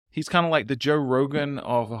He's kind of like the Joe Rogan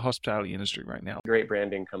of the hospitality industry right now. Great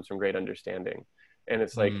branding comes from great understanding. And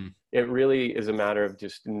it's like, Mm, it really is a matter of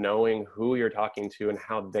just knowing who you're talking to and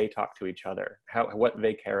how they talk to each other, what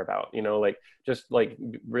they care about, like just like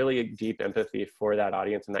really deep empathy for that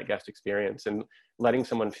audience and that guest experience, and letting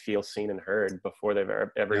someone feel seen and heard before they've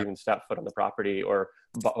ever yeah. even stepped foot on the property or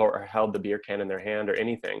held the beer can in their hand or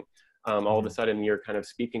anything. All of a Mhm. sudden you're kind of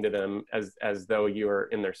speaking to them as though you're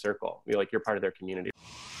in their circle. You're part of their community.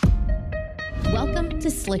 Welcome to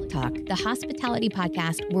Slick Talk, the hospitality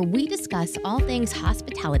podcast where we discuss all things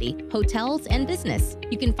hospitality, hotels, and business.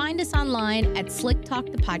 You can find us online at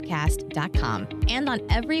slicktalkthepodcast.com and on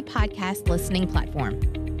every podcast listening platform.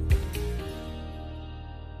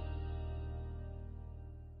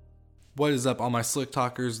 What is up, all my Slick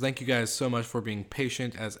Talkers? Thank you guys so much for being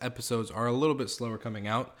patient as episodes are a little bit slower coming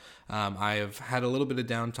out. I have had a little bit of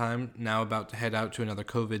downtime, now about to head out to another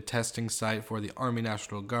COVID testing site for the Army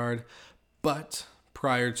National Guard. But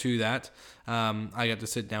prior to that, I got to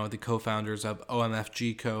sit down with the co-founders of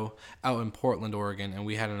OMFG Co. out in Portland, Oregon, and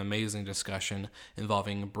we had an amazing discussion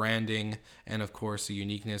involving branding and, of course, the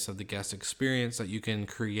uniqueness of the guest experience that you can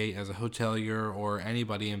create as a hotelier or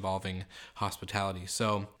anybody involving hospitality.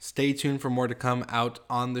 So stay tuned for more to come out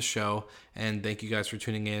on the show, and thank you guys for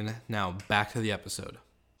tuning in. Now, back to the episode.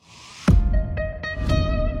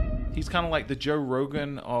 He's kind of like the Joe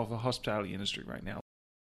Rogan of the hospitality industry right now.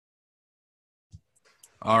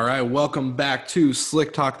 All right, welcome back to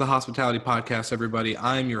Slick Talk, the hospitality podcast, everybody.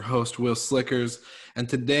 I'm your host, Will Slickers, and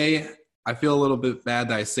today I feel a little bit bad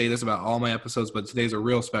that I say this about all my episodes, but today's a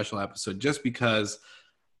real special episode just because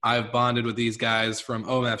I've bonded with these guys from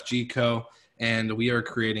OMFG Co., and we are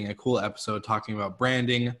creating a cool episode talking about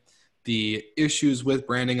branding, the issues with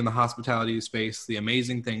branding in the hospitality space, the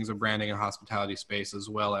amazing things of branding in hospitality space, as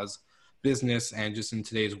well as business and just in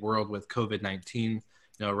today's world with COVID-19.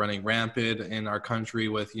 Running rampant in our country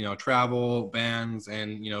with, travel bans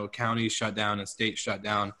and, counties shut down and states shut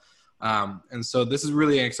down. And so this is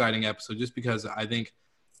really an exciting episode just because I think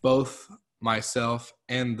both myself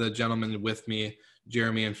and the gentleman with me,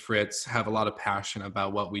 Jeremy and Fritz, have a lot of passion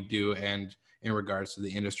about what we do and in regards to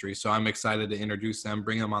the industry. So I'm excited to introduce them,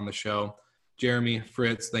 bring them on the show. Jeremy,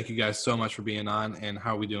 Fritz, thank you guys so much for being on. And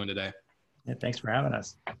how are we doing today? Yeah, thanks for having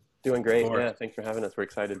us. Doing great. Yeah, thanks for having us. We're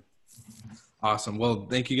excited. Awesome. Well,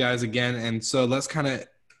 thank you guys again. And so let's kind of,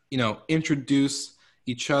 introduce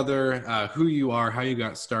each other, who you are, how you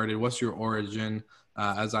got started, what's your origin.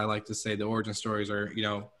 As I like to say, the origin stories are,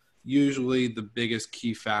 usually the biggest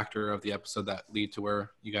key factor of the episode that lead to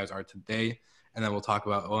where you guys are today. And then we'll talk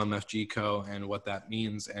about OMFG Co. and what that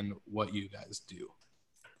means and what you guys do.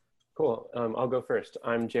 Cool. I'll go first.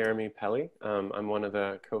 I'm Jeremy Pelly. I'm one of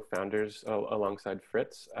the co-founders alongside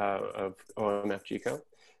Fritz of OMFG Co.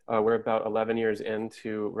 We're about 11 years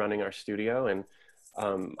into running our studio, and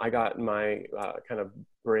I got my kind of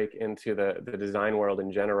break into the design world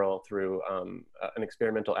in general through an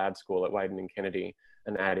experimental ad school at Wieden & Kennedy,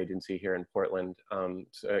 an ad agency here in Portland.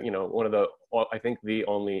 One of I think the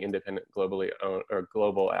only independent globally owned or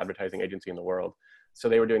global advertising agency in the world. So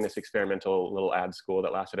they were doing this experimental little ad school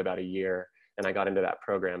that lasted about a year, and I got into that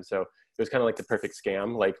program. So it was kind of like the perfect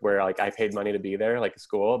scam, like where like I paid money to be there, like a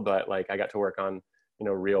school, but like I got to work on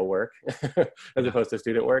real work as opposed to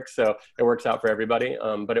student work. So it works out for everybody.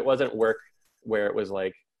 But it wasn't work where it was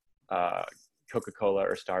like Coca-Cola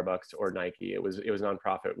or Starbucks or Nike. It was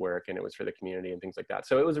nonprofit work, and it was for the community and things like that.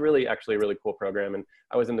 So it was actually a really cool program. And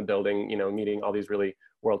I was in the building, meeting all these really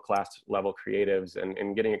world-class level creatives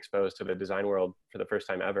and getting exposed to the design world for the first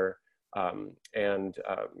time ever.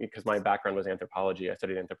 Because my background was anthropology, I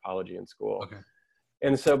studied anthropology in school. Okay.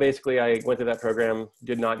 And so basically I went through that program,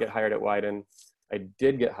 did not get hired at Wieden. I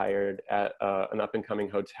did get hired at an up-and-coming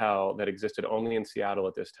hotel that existed only in Seattle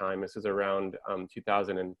at this time. This is around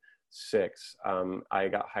 2006. I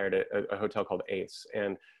got hired at a hotel called Ace,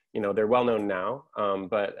 and they're well known now,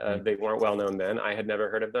 but they weren't well known then. I had never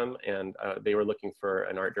heard of them, and they were looking for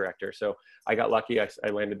an art director. So I got lucky. I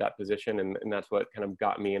landed that position, and that's what kind of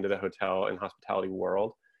got me into the hotel and hospitality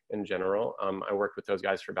world in general. I worked with those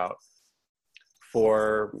guys for about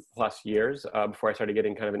 4+ years before I started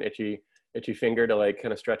getting kind of an itchy finger to like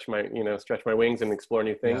kind of stretch my wings and explore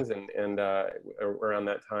new things. Yeah. And around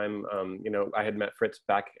that time, I had met Fritz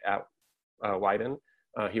back at Wieden.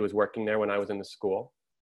 He was working there when I was in the school,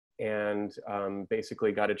 and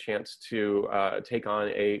basically got a chance to take on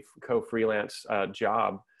a co-freelance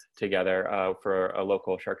job together for a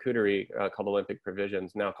local charcuterie called Olympic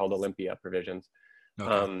Provisions, now called Olympia Provisions.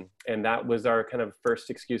 Okay. And that was our kind of first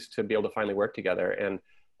excuse to be able to finally work together. And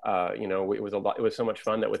it was so much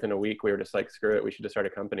fun that within a week we were just like, screw it, we should just start a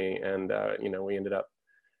company. And we ended up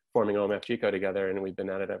forming OMFG Co together, and we've been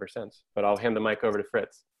at it ever since. But I'll hand the mic over to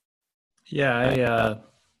Fritz. Yeah,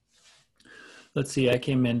 let's see, I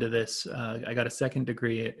came into this, I got a second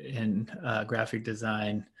degree in graphic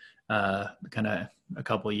design kind of a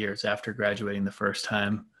couple of years after graduating the first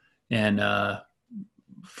time. And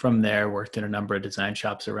from there, worked in a number of design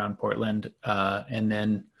shops around Portland. And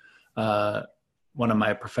then one of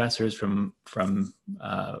my professors from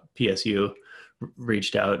PSU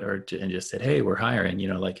reached out and just said, hey, we're hiring,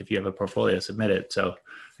 like if you have a portfolio, submit it. So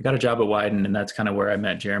I got a job at Wieden, and that's kind of where I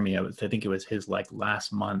met Jeremy. I think it was his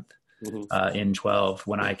last month in 12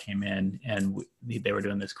 when I came in, and they were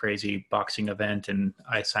doing this crazy boxing event, and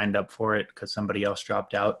I signed up for it because somebody else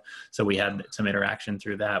dropped out. So we had some interaction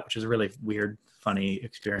through that, which is a really weird, funny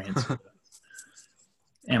experience.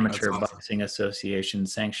 Amateur Boxing Association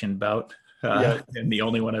sanctioned bout. And the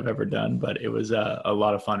only one I've ever done, but it was a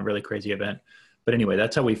lot of fun, really crazy event. But anyway,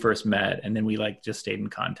 that's how we first met. And then we just stayed in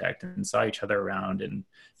contact and saw each other around. And,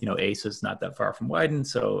 Ace is not that far from Wieden.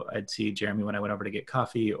 So I'd see Jeremy when I went over to get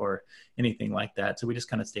coffee or anything like that. So we just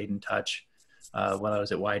kind of stayed in touch. While I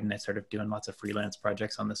was at Wieden, I started doing lots of freelance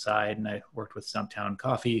projects on the side. And I worked with Stumptown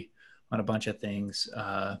Coffee on a bunch of things.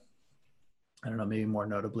 I don't know, maybe more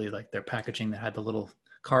notably, like their packaging that had the little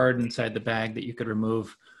card inside the bag that you could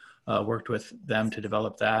remove. Worked with them to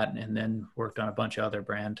develop that, and then worked on a bunch of other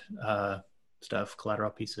brand stuff,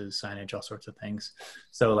 collateral pieces, signage, all sorts of things.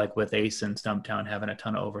 So like with Ace and Stumptown having a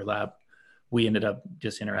ton of overlap, we ended up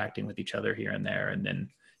just interacting with each other here and there, and then,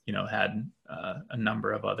 had a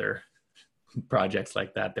number of other projects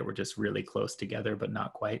like that were just really close together, but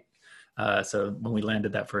not quite. So when we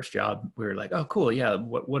landed that first job, we were like, oh, cool. Yeah.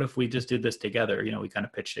 What if we just did this together? We kind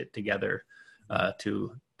of pitched it together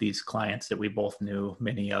to these clients that we both knew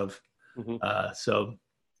many of. So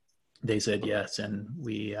they said yes. And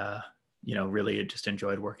we, really just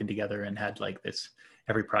enjoyed working together and had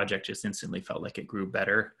every project just instantly felt like it grew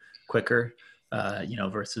better, quicker,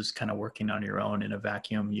 versus kind of working on your own in a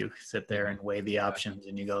vacuum. You sit there and weigh the options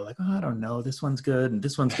and you go like, oh, I don't know, this one's good and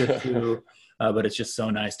this one's good too. But it's just so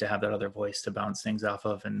nice to have that other voice to bounce things off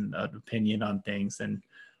of and an opinion on things. And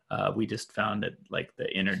we just found that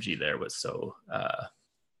the energy there was so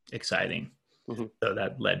exciting. So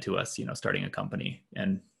that led to us, starting a company.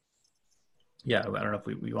 And yeah, I don't know if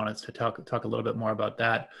we wanted to talk a little bit more about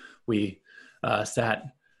that. We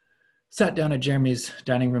sat down at Jeremy's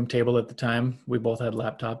dining room table at the time. We both had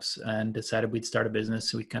laptops and decided we'd start a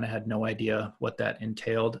business. We kind of had no idea what that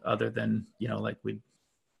entailed, other than, we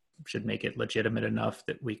should make it legitimate enough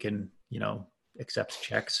that we can, accept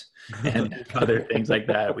checks and other things like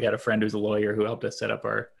that. We had a friend who's a lawyer who helped us set up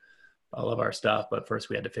all of our stuff, but first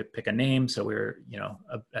we had to pick a name. So we were,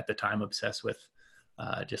 at the time obsessed with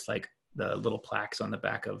just the little plaques on the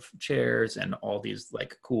back of chairs and all these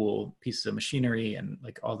cool pieces of machinery and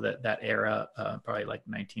all that era, probably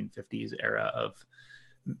 1950s era of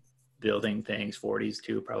building things, 40s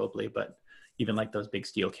too, probably, but even those big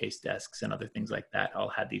steel case desks and other things like that all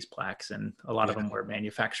had these plaques, and a lot of them were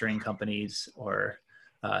manufacturing companies or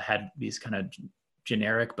had these kind of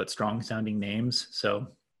generic but strong sounding names. So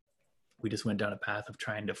we just went down a path of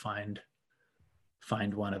trying to find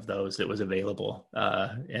one of those that was available.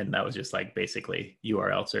 And that was just basically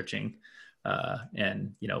URL searching.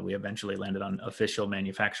 And, we eventually landed on Official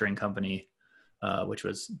Manufacturing Company, which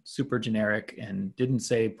was super generic and didn't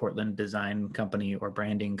say Portland Design Company or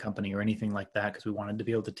Branding Company or anything like that, because we wanted to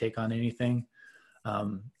be able to take on anything.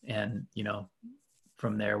 And,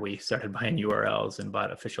 from there, we started buying URLs and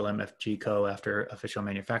bought Official MFG Co. after Official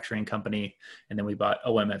Manufacturing Company. And then we bought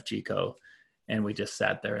OMFG Co. And we just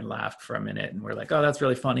sat there and laughed for a minute. And we're like, oh, that's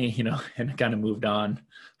really funny, and kind of moved on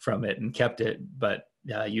from it and kept it, but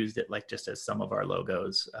used it just as some of our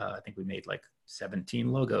logos. I think we made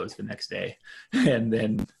 17 logos the next day. And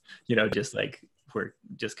then, just we're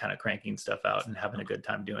just kind of cranking stuff out and having a good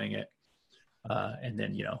time doing it. And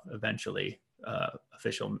then, eventually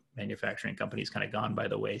Official Manufacturing Company is kind of gone by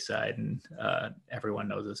the wayside, and everyone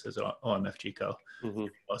knows us as OMFG Co.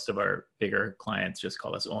 Most of our bigger clients just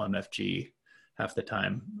call us OMFG half the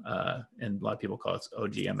time, and a lot of people call us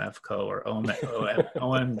OGMF Co. or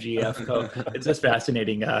OMGF Co. It's just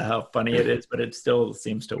fascinating how funny it is, but it still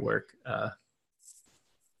seems to work.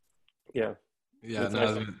 Yeah, no,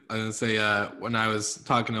 I was gonna say, when I was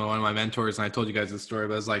talking to one of my mentors, and I told you guys this story,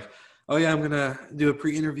 but I was like, oh yeah, I'm going to do a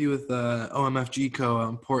pre-interview with OMFG Co.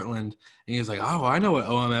 in Portland. And he was like, oh, I know what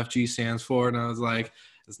OMFG stands for. And I was like,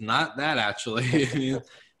 it's not that actually.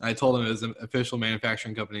 I told him it was an Official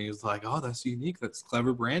Manufacturing Company. He was like, oh, that's unique. That's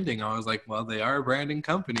clever branding. I was like, well, they are a branding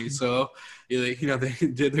company. So, they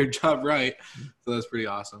did their job right. So that's pretty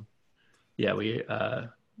awesome. Yeah, we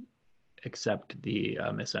accept the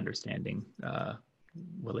misunderstanding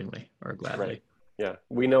willingly or gladly. Right. Yeah,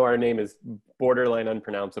 we know our name is borderline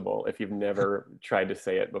unpronounceable if you've never tried to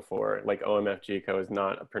say it before. Like OMFGeco is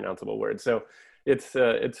not a pronounceable word, so it's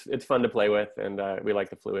fun to play with, and we like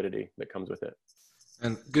the fluidity that comes with it.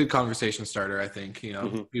 And good conversation starter, I think. You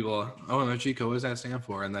know, people, OMFGeco, what does that stand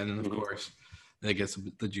for? And then of course, it gets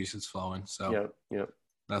the juices flowing. So yeah,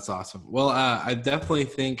 that's awesome. Well, I definitely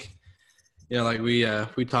think, you know, like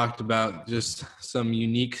we talked about just some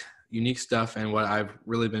unique stuff, and what I've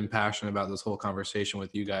really been passionate about this whole conversation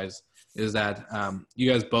with you guys is that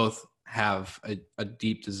you guys both have a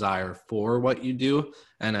deep desire for what you do,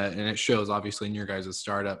 and it shows obviously in your guys'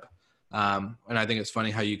 startup. And I think it's funny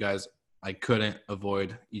how you guys couldn't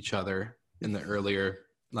avoid each other in the earlier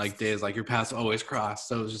days, like your paths always crossed.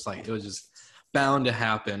 So it was just bound to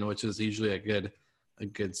happen, which is usually a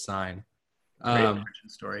good sign. Great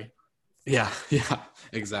story. Yeah,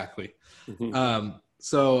 exactly.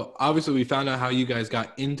 So obviously we found out how you guys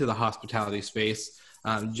got into the hospitality space.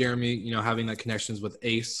 Jeremy, you know, having the connections with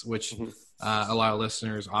ACE, which a lot of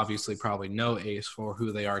listeners obviously probably know ACE for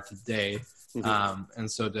who they are today. And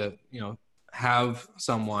so to, you know, have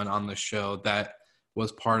someone on the show that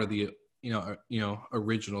was part of the,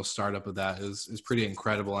 original startup of that is pretty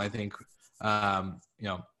incredible. I think, again,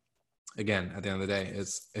 at the end of the day,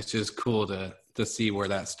 it's just cool to see where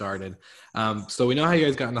that started. So we know how you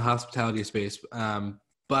guys got in the hospitality space,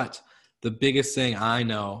 but the biggest thing I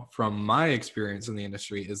know from my experience in the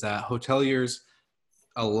industry is that hoteliers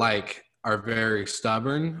alike are very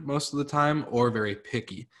stubborn most of the time, or very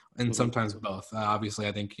picky, and sometimes both. Obviously,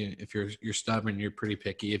 I think if you're stubborn, you're pretty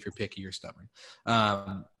picky. If you're picky, you're stubborn.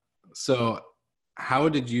 So how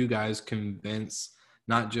did you guys convince,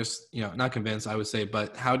 not convince, I would say,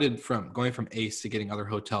 but how did from going from ACE to getting other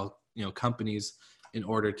hotel, companies in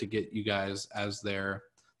order to get you guys as their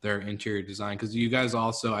interior design? Because you guys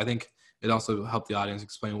also, I think it also helped the audience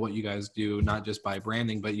explain what you guys do, not just by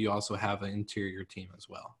branding, but you also have an interior team as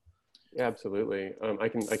well. Yeah, absolutely. I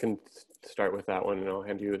can start with that one, and I'll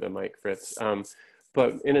hand you the mic, Fritz.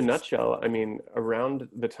 But in a nutshell, I mean, around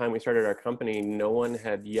the time we started our company, no one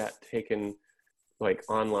had yet taken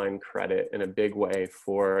online credit in a big way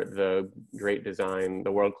for the great design,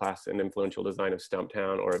 the world-class and influential design of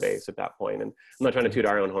Stumptown or of ACE at that point. And I'm not trying to toot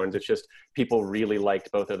our own horns. It's just people really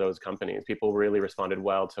liked both of those companies. People really responded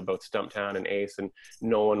well to both Stumptown and ACE, and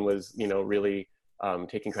no one was, really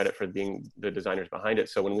taking credit for being the designers behind it.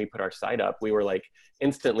 So when we put our site up, we were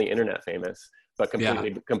instantly internet famous, but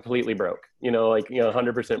completely broke,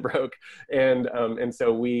 100% broke. And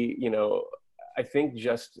so we, I think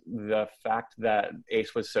just the fact that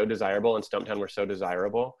ACE was so desirable and Stumptown were so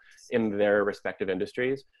desirable in their respective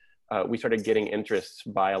industries, we started getting interests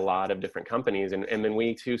by a lot of different companies. And then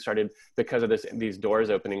we too started, because of these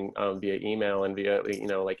doors opening via email and via,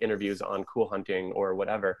 interviews on Cool Hunting or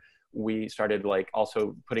whatever, we started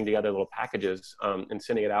also putting together little packages and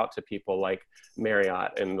sending it out to people like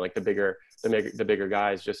Marriott and the bigger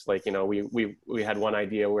guys. Just we had one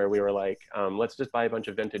idea where we were let's just buy a bunch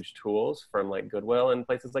of vintage tools from Goodwill and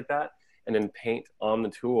places like that, and then paint on the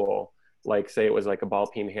tool, say it was a ball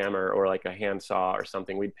peen hammer or a hand saw or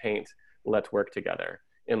something. We'd paint "Let's Work Together"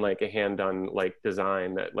 in a hand done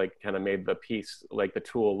design that kind of made the piece, the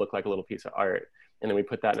tool, look like a little piece of art. And then we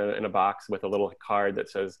put that in a box with a little card that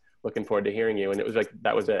says, "Looking forward to hearing you." And it was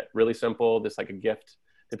that was it. Really simple, just a gift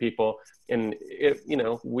to people. And it,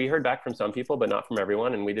 we heard back from some people, but not from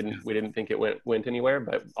everyone. And we didn't think it went anywhere,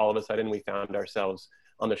 but all of a sudden we found ourselves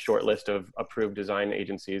on the short list of approved design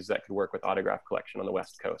agencies that could work with Autograph Collection on the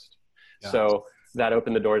West Coast. Yeah. So that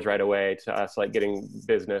opened the doors right away to us, getting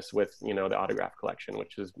business with, the Autograph Collection,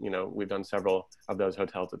 which is, we've done several of those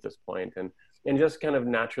hotels at this point. And just kind of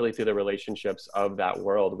naturally through the relationships of that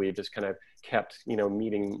world, we just kind of kept,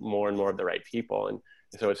 meeting more and more of the right people. And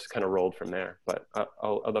so it's kind of rolled from there. But I'd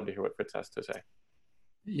love to hear what Fritz has to say.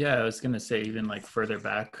 Yeah, I was going to say, even further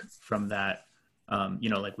back from that,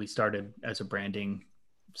 we started as a branding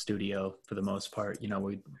studio for the most part.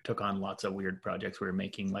 We took on lots of weird projects. We were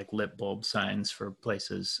making lip bulb signs for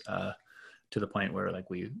places, to the point where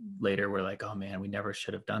we later were oh man, we never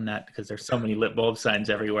should have done that, because there's so many lip bulb signs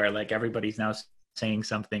everywhere. Everybody's now saying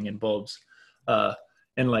something in bulbs.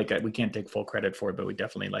 And we can't take full credit for it, but we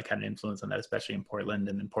definitely had an influence on that, especially in Portland.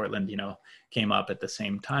 And then Portland, came up at the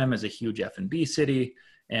same time as a huge F&B city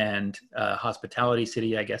and hospitality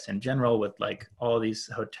city, I guess, in general, with all these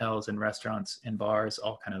hotels and restaurants and bars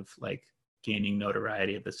all kind of gaining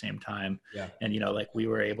notoriety at the same time. Yeah. And, we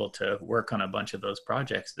were able to work on a bunch of those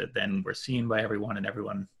projects that then were seen by everyone, and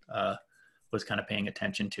everyone was kind of paying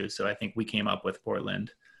attention to. So I think we came up with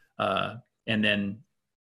Portland. And then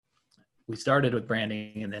we started with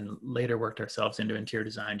branding and then later worked ourselves into interior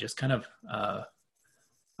design, just kind of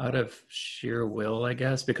out of sheer will, I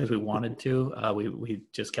guess, because we wanted to. We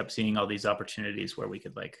just kept seeing all these opportunities where we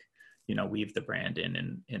could like, you know, weave the brand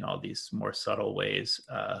in all these more subtle ways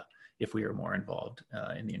if we were more involved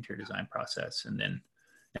in the interior design process. And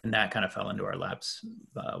that kind of fell into our laps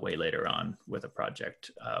way later on with a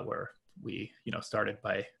project where we, you know, started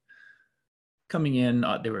by coming in.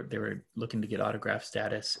 They were looking to get autograph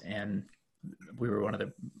status, and we were one of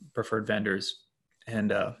the preferred vendors.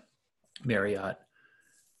 And Marriott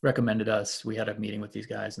recommended us. We had a meeting with these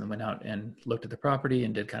guys and then went out and looked at the property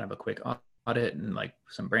and did kind of a quick audit and like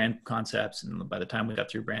some brand concepts. And by the time we got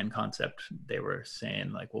through brand concept, they were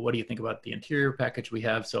saying like, well, what do you think about the interior package we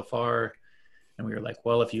have so far? And we were like,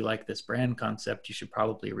 well, if you like this brand concept, you should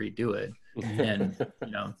probably redo it. And,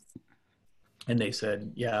 you know, and they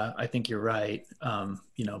said, yeah, I think you're right.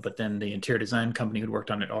 You know, but then the interior design company who'd worked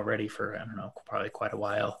on it already for, I don't know, probably quite a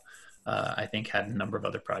while, I think had a number of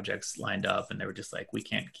other projects lined up, and they were just like, we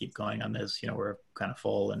can't keep going on this. You know, we're kind of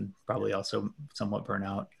full and probably also somewhat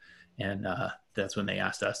burnout. And that's when they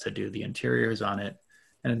asked us to do the interiors on it.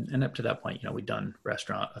 And up to that point, you know, we'd done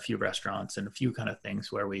a few restaurants and a few kind of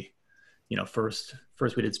things where we, you know, first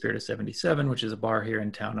we did Spirit of 77, which is a bar here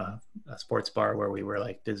in town, a sports bar where we were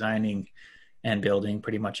like designing and building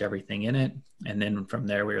pretty much everything in it. And then from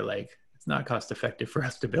there, we were like, it's not cost effective for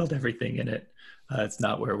us to build everything in it. It's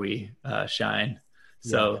not where we shine.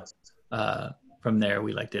 So from there,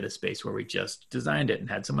 we like did a space where we just designed it and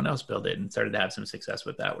had someone else build it and started to have some success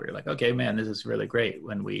with that. Where you're like, okay, man, this is really great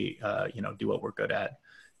when we, you know, do what we're good at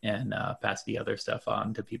and pass the other stuff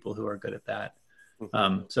on to people who are good at that.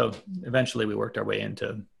 So eventually we worked our way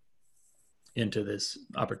into this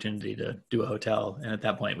opportunity to do a hotel. And at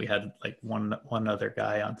that point we had like one other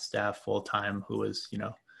guy on staff full time who was, you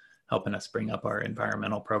know, helping us bring up our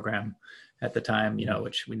environmental program at the time, you know,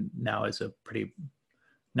 which we now is a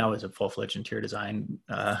full-fledged interior design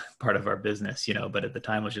part of our business, you know, but at the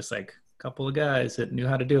time was just like a couple of guys that knew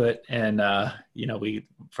how to do it. And, you know, we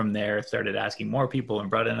from there started asking more people and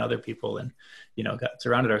brought in other people and, you know,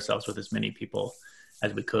 surrounded ourselves with as many people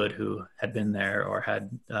as we could who had been there or had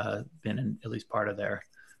been in at least part of there.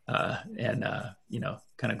 You know,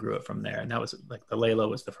 kind of grew it from there. And that was like the Layla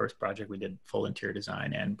was the first project we did full interior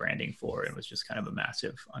design and branding for. It was just kind of a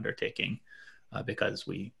massive undertaking because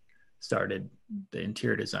we started the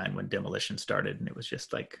interior design when demolition started, and it was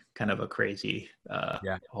just like kind of a crazy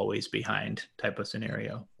always behind type of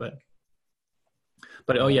scenario. But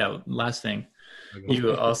oh yeah, last thing,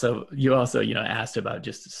 you also you know asked about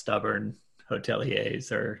just stubborn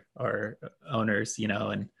hoteliers or owners, you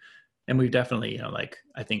know, and we've definitely, you know, like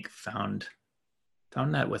I think found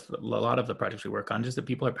that with a lot of the projects we work on, just that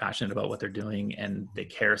people are passionate about what they're doing and they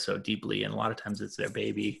care so deeply. And a lot of times it's their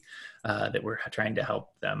baby that we're trying to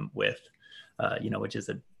help them with, you know, which is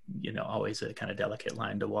always a kind of delicate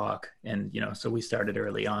line to walk. And, you know, so we started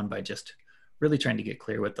early on by just really trying to get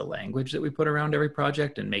clear with the language that we put around every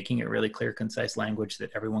project and making it really clear, concise language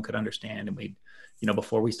that everyone could understand. And we'd, you know,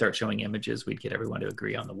 before we start showing images, we'd get everyone to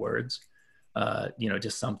agree on the words. You know,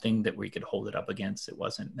 just something that we could hold it up against. It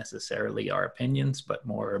wasn't necessarily our opinions, but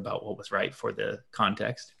more about what was right for the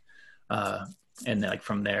context. And like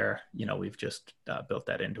from there, you know, we've just built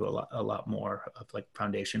that into a lot more of like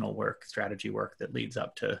foundational work, strategy work that leads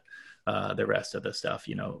up to the rest of the stuff.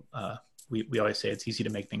 You know, we always say it's easy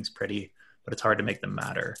to make things pretty, but it's hard to make them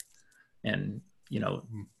matter. And, you know,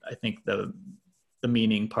 I think the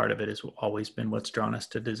meaning part of it has always been what's drawn us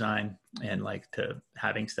to design and like to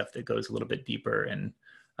having stuff that goes a little bit deeper and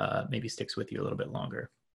maybe sticks with you a little bit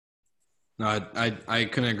longer. No, I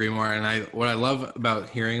couldn't agree more. And what I love about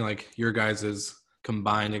hearing like your guys'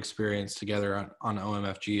 combined experience together on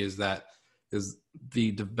OMFG is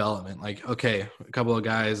the development. Like, okay, a couple of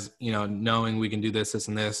guys, you know, knowing we can do this,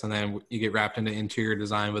 and then you get wrapped into interior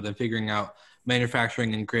design, but then figuring out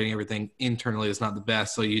manufacturing and creating everything internally is not the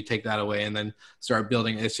best. So you take that away and then start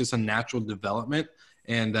building. It's just a natural development.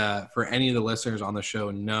 And for any of the listeners on the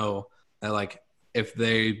show know that like, if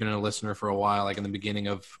they've been a listener for a while, like in the beginning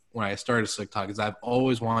of when I started Slick Talk, is I've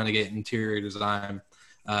always wanted to get interior design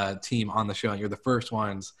team on the show, and you're the first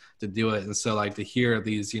ones to do it. And so like to hear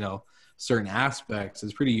these, you know, certain aspects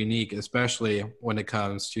is pretty unique, especially when it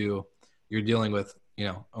comes to you're dealing with, you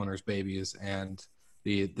know, owners' babies and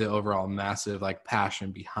the overall massive like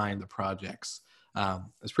passion behind the projects.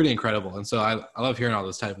 It's pretty incredible. And so I love hearing all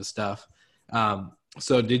this type of stuff.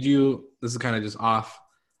 So this is kind of just off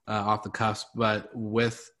the cusp, but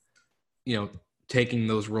with, you know, taking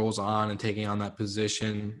those roles on and taking on that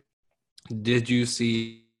position, did you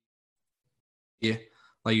see,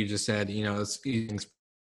 like you just said, you know, things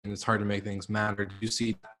it's hard to make things matter. Do you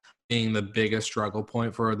see being the biggest struggle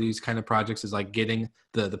point for these kind of projects is like getting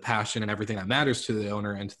the passion and everything that matters to the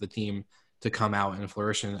owner and to the team to come out and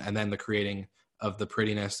flourish, and then the creating of the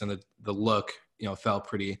prettiness and the look, fell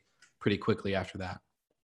pretty quickly after that?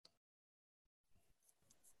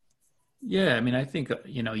 Yeah, I mean, I think,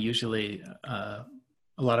 usually a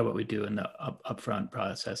lot of what we do in the upfront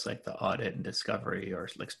process, like the audit and discovery or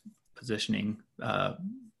like positioning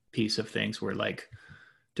piece of things, we're like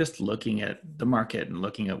just looking at the market and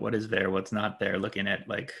looking at what is there, what's not there, looking at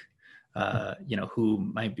like, who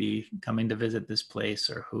might be coming to visit this place,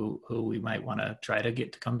 or who we might want to try to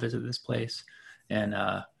get to come visit this place. And,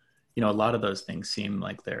 a lot of those things seem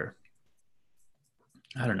like they're,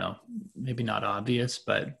 I don't know, maybe not obvious,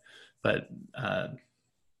 but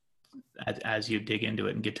as you dig into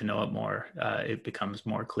it and get to know it more, it becomes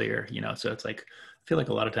more clear, so it's like, I feel like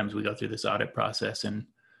a lot of times we go through this audit process and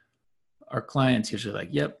our clients usually like,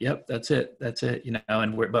 yep, that's it.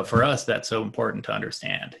 And but for us, that's so important to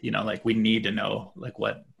understand, like we need to know like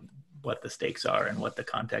what the stakes are and what the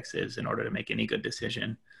context is in order to make any good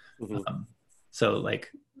decision. Mm-hmm. So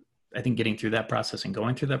like, I think getting through that process and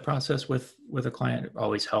going through that process with a client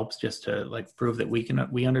always helps, just to like prove that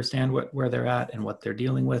we understand where they're at and what they're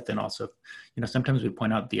dealing with. And also, sometimes we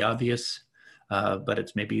point out the obvious, but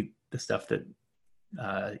it's maybe the stuff that,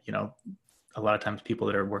 a lot of times people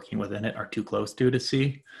that are working within it are too close to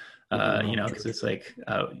see, because it's like,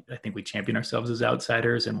 I think we champion ourselves as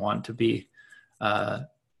outsiders and want to be,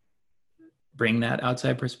 bring that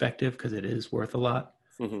outside perspective because it is worth a lot.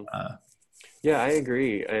 Mm-hmm. Yeah, I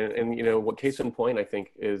agree. And what case in point, I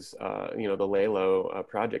think, is, the Lalo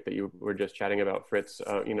project that you were just chatting about, Fritz.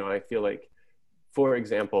 I feel like, for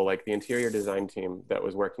example, like the interior design team that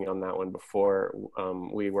was working on that one before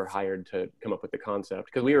we were hired to come up with the concept,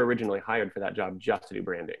 because we were originally hired for that job just to do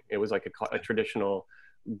branding. It was like a traditional,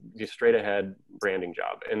 just straight ahead branding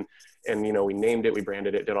job. And we named it, we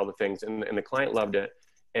branded it, did all the things, and the client loved it.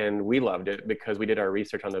 And we loved it because we did our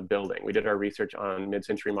research on the building. We did our research on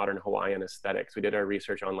mid-century modern Hawaiian aesthetics. We did our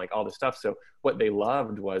research on like all the stuff. So what they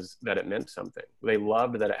loved was that it meant something. They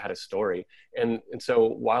loved that it had a story. And so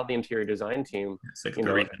while the interior design team, it's like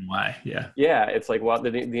the reason why, yeah, it's like, while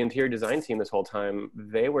the interior design team this whole time,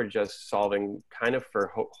 they were just solving kind of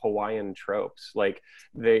for Hawaiian tropes. Like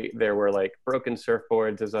there were like broken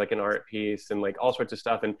surfboards as like an art piece and like all sorts of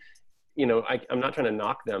stuff. And I'm not trying to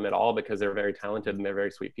knock them at all because they're very talented and they're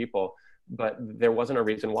very sweet people, but there wasn't a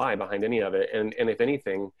reason why behind any of it. And if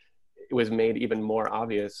anything, it was made even more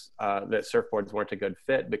obvious that surfboards weren't a good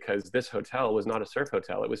fit because this hotel was not a surf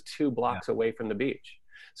hotel. It was 2 blocks away from the beach.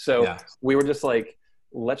 So we were just like,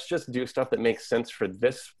 let's just do stuff that makes sense for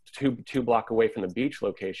this two block away from the beach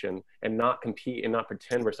location and not compete and not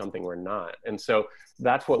pretend we're something we're not. And so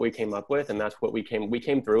that's what we came up with. And that's what we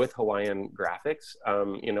came through with Hawaiian graphics,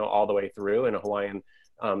 all the way through, and a Hawaiian,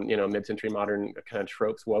 mid-century modern kind of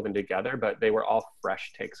tropes woven together, but they were all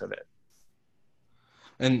fresh takes of it.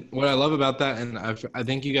 And what I love about that, and I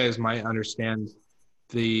think you guys might understand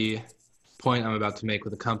the point I'm about to make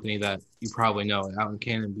with a company that you probably know out in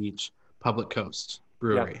Cannon Beach, Public Coast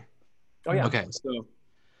Brewery. Yeah. Oh yeah. Okay.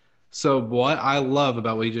 So what I love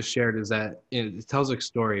about what you just shared is that it tells a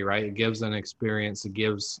story, right? It gives an experience. It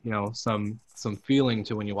gives, some feeling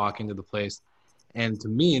to when you walk into the place. And to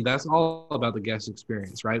me, that's all about the guest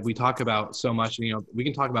experience, right? We talk about so much, we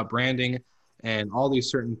can talk about branding and all these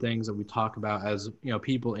certain things that we talk about as,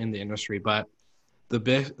 people in the industry. But the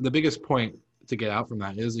biggest point to get out from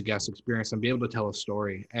that is the guest experience and be able to tell a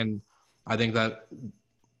story. And I think that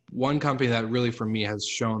one company that really for me has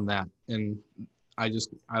shown that, and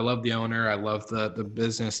I love the owner, I love the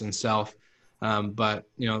business itself, but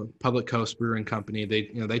Public Coast Brewing Company,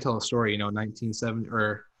 they tell a story. 1970,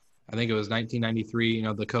 or I think it was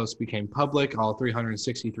 1993. The coast became public, all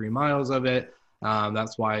 363 miles of it.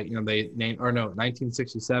 That's why they named,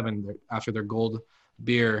 1967 after their gold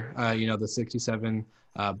beer, the 67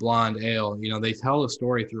 blonde ale. They tell a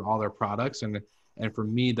story through all their products, and for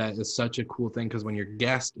me that is such a cool thing, because when your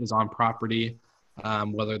guest is on property,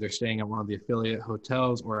 whether they're staying at one of the affiliate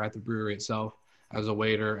hotels or at the brewery itself, as a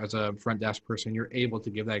waiter, as a front desk person, you're able to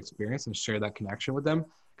give that experience and share that connection with them.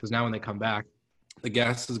 Because now when they come back, the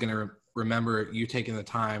guest is going to remember you taking the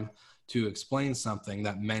time to explain something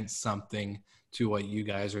that meant something to what you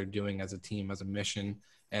guys are doing as a team, as a mission.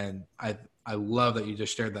 And I love that you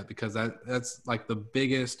just shared that, because that's like the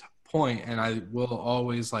biggest point. And I will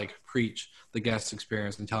always like preach the guest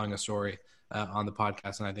experience and telling a story on the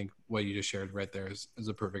podcast. And I think what you just shared right there is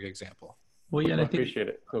a perfect example. Well, yeah, I appreciate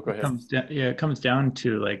it. Go ahead. It comes down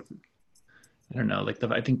to like, I don't know, like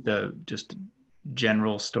I think just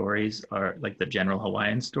general stories are like the general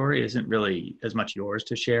Hawaiian story isn't really as much yours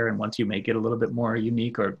to share. And once you make it a little bit more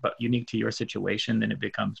unique but unique to your situation, then it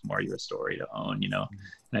becomes more your story to own, you know?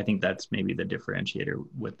 And I think that's maybe the differentiator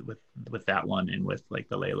with that one and with like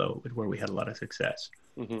the Lelo, where we had a lot of success.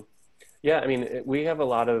 Mm-hmm. Yeah. I mean, we have a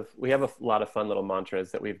lot of fun little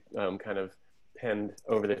mantras that we've kind of penned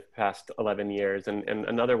over the past 11 years. And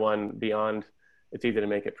another one beyond, it's easy to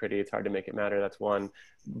make it pretty, it's hard to make it matter. That's one.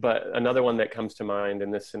 But another one that comes to mind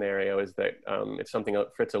in this scenario is that it's something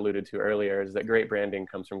Fritz alluded to earlier, is that great branding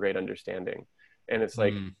comes from great understanding. And it's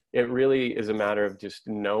like, it really is a matter of just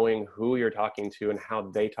knowing who you're talking to and how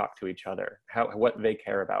they talk to each other, what they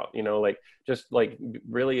care about, you know, like just like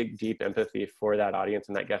really deep empathy for that audience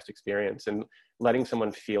and that guest experience, and letting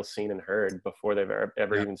someone feel seen and heard before they've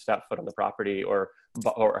ever even stepped foot on the property or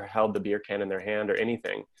held the beer can in their hand or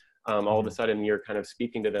anything. All of a sudden you're kind of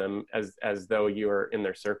speaking to them as though you're in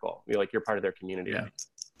their circle. You're like, you're part of their community. Yeah.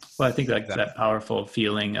 Well, I think like that powerful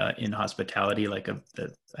feeling in hospitality, like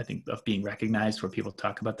I think of being recognized, where people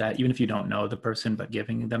talk about that, even if you don't know the person, but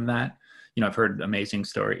giving them that, you know, I've heard amazing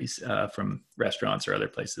stories from restaurants or other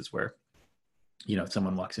places where, you know,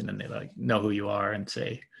 someone walks in and they like know who you are and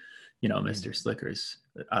say, you know, Mr. Slickers,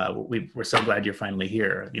 we're so glad you're finally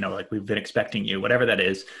here. You know, like we've been expecting you, whatever that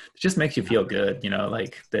is. It just makes you feel good, you know,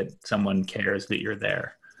 like that someone cares that you're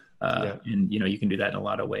there. And, you know, you can do that in a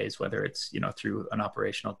lot of ways, whether it's, you know, through an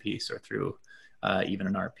operational piece or through even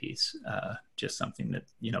an art piece, just something that,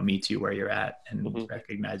 you know, meets you where you're at and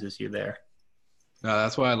recognizes you there.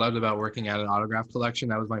 That's what I loved about working at an autograph collection.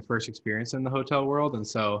 That was my first experience in the hotel world. And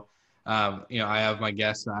so, you know, I have my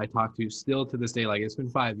guests that I talk to still to this day. Like, it's been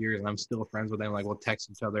 5 years and I'm still friends with them. Like, we'll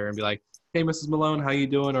text each other and be like, hey, Mrs. Malone, how you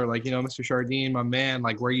doing? Or like, you know, Mr. Chardine, my man,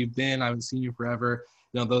 like, where you been? I haven't seen you forever.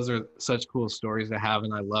 You know, those are such cool stories to have.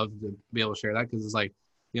 And I love to be able to share that, because it's like,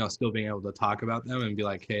 you know, still being able to talk about them and be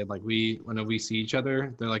like, hey, like when we see each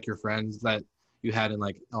other, they're like your friends that you had in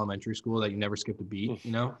like elementary school that you never skipped a beat.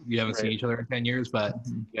 You know, you haven't seen each other in 10 years, but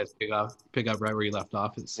you guys pick up right where you left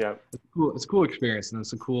off. It's cool. It's a cool experience, and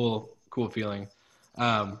it's a cool feeling.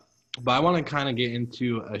 But I want to kind of get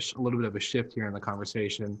into a little bit of a shift here in the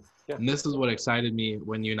conversation. And this is what excited me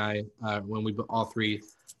when you and I, when we all three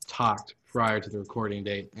talked prior to the recording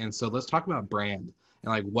date. And so let's talk about brand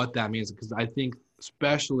and like what that means, because I think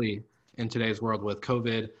especially in today's world with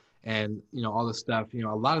COVID and, you know, all this stuff, you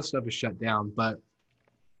know, a lot of stuff is shut down, but,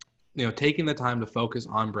 you know, taking the time to focus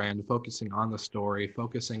on brand, focusing on the story,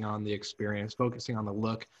 focusing on the experience, focusing on the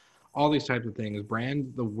look, all these types of things.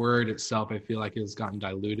 Brand, the word itself, I feel like has gotten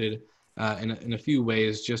diluted in a few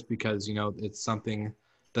ways, just because, you know, it's something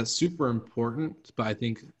that's super important. But I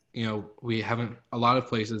think, you know, we haven't, a lot of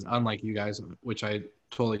places, unlike you guys, which I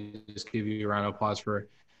totally just give you a round of applause for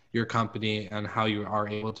your company and how you are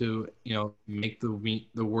able to, you know, make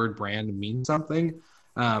the word brand mean something.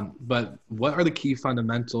 But what are the key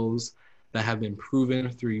fundamentals that have been proven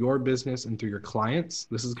through your business and through your clients?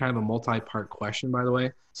 This is kind of a multi-part question, by the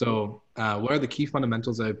way. So what are the key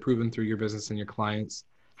fundamentals that have proven through your business and your clients?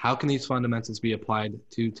 How can these fundamentals be applied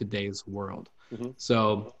to today's world?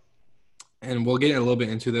 So, and we'll get a little bit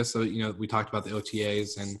into this. So, you know, we talked about the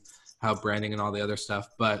OTAs and how branding and all the other stuff,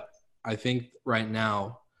 but I think right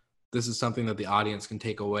now, this is something that the audience can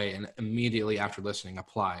take away and immediately after listening,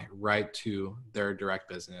 apply right to their direct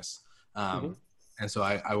business. And so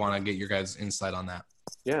I want to get your guys' insight on that.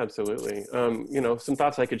 Yeah, absolutely. You know, some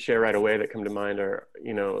thoughts I could share right away that come to mind are,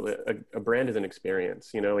 you know, a brand is an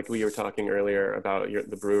experience. You know, like we were talking earlier about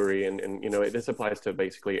the brewery, and you know, this applies to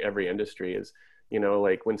basically every industry. Is, you know,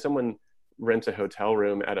 like when someone rents a hotel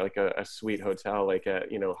room at like a sweet hotel, like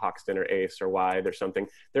at, you know, Hoxton or Ace or Wythe or something,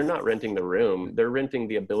 they're not renting the room. They're renting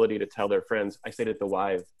the ability to tell their friends, I stayed at the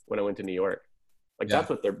Wythe when I went to New York. Like that's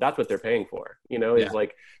what they're paying for, you know, is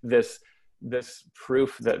like this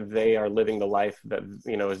proof that they are living the life that,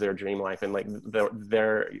 you know, is their dream life. And like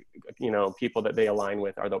their you know, people that they align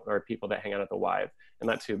with are people that hang out at the Wythe, and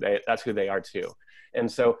that's who they are too. And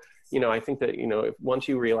so, you know, I think that, you know, once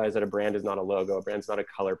you realize that a brand is not a logo, a brand's not a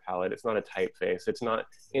color palette, it's not a typeface, it's not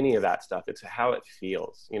any of that stuff, it's how it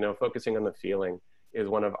feels. You know, focusing on the feeling is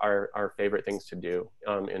one of our favorite things to do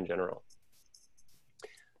in general.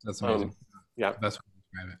 That's amazing. Yeah. That's what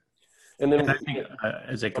I describe it. And then I think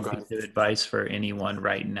as a complete advice for anyone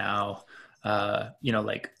right now, you know,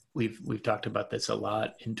 like we've talked about this a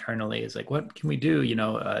lot internally, is like, what can we do? You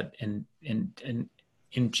know,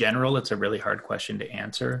 in general, it's a really hard question to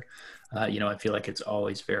answer. You know, I feel like it's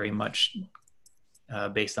always very much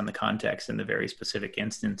based on the context and the very specific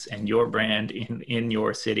instance and your brand in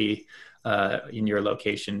your city, in your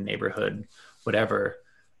location, neighborhood, whatever.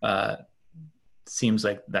 seems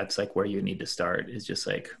like that's like where you need to start, is just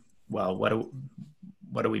like, well, what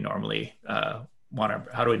do we normally how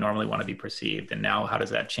do we normally want to be perceived? And now how does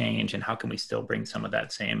that change? And how can we still bring some of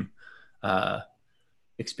that same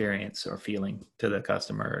experience or feeling to the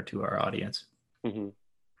customer or to our audience? Mm-hmm.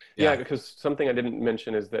 Yeah, because something I didn't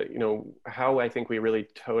mention is that, how I think we really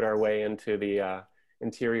towed our way into the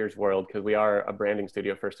interiors world, because we are a branding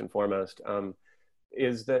studio first and foremost,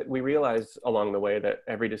 is that we realized along the way that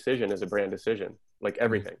every decision is a brand decision, like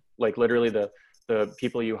everything, like literally the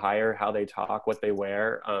people you hire, how they talk, what they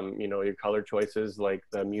wear, your color choices, like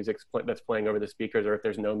the music that's playing over the speakers, or if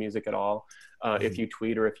there's no music at all, if you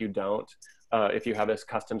tweet or if you don't, if you have this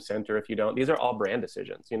custom scent or if you don't, these are all brand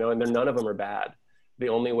decisions, and none of them are bad. The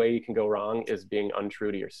only way you can go wrong is being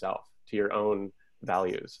untrue to yourself, to your own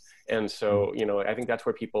values. And so, I think that's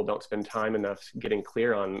where people don't spend time enough getting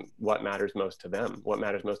clear on what matters most to them, what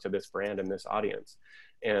matters most to this brand and this audience.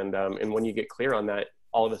 And when you get clear on that,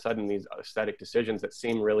 all of a sudden these aesthetic decisions that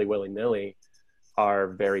seem really willy-nilly are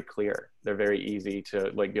very clear. They're very easy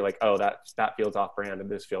to be like, oh, that feels off brand and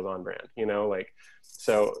this feels on brand,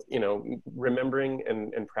 so, remembering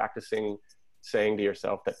and practicing saying to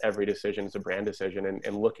yourself that every decision is a brand decision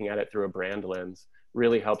and looking at it through a brand lens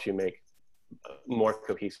really helps you make more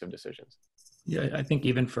cohesive decisions. Yeah, I think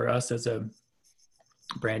even for us as a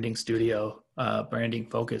branding studio, branding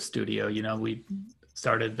focused studio, we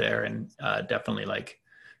started there and definitely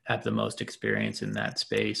have the most experience in that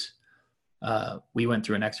space. We went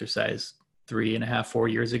through an exercise 3.5, 4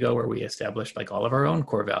 years ago where we established all of our own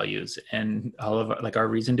core values and all of our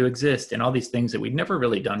reason to exist and all these things that we'd never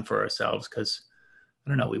really done for ourselves, because I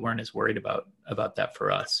don't know, we weren't as worried about that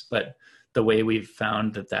for us. But the way we've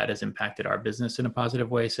found that has impacted our business in a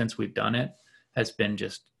positive way since we've done it has been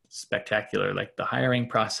just spectacular. Like the hiring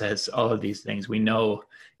process, all of these things, we know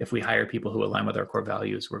if we hire people who align with our core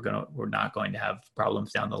values, we're not going to have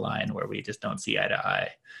problems down the line where we just don't see eye to eye,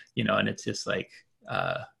 and it's just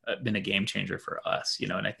been a game changer for us,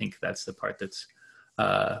 and I think that's the part that's,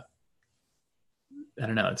 I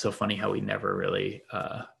don't know, it's so funny how we never really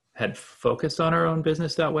had focused on our own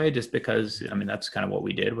business that way, just because, that's kind of what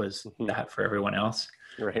we did was that for everyone else.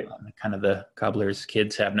 Right. Kind of the cobbler's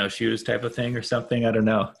kids have no shoes type of thing or something. I don't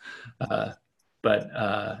know. But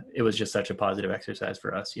it was just such a positive exercise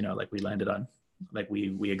for us, we landed on,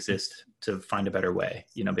 we exist to find a better way,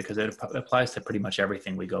 because it applies to pretty much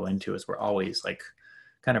everything we go into, is we're always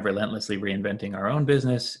kind of relentlessly reinventing our own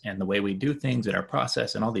business and the way we do things and our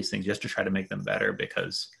process and all these things just to try to make them better,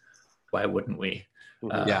 because why wouldn't we?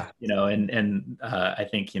 I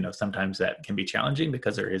think, sometimes that can be challenging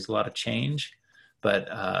because there is a lot of change,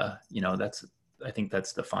 but I think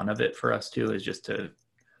that's the fun of it for us too, is just to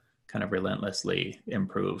kind of relentlessly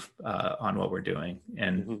improve on what we're doing.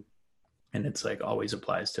 And it's always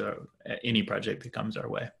applies to any project that comes our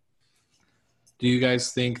way. Do you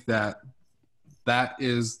guys think that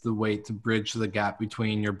is the way to bridge the gap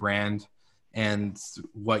between your brand and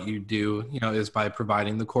what you do, is by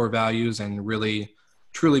providing the core values and really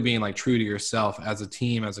truly being true to yourself as a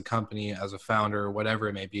team, as a company, as a founder, whatever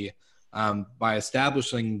it may be, by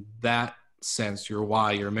establishing that sense, your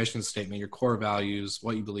why, your mission statement, your core values,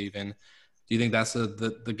 what you believe in? Do you think that's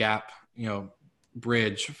the gap,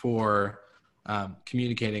 bridge for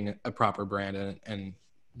communicating a proper brand and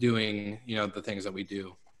doing, the things that we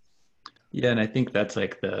do? Yeah. And I think that's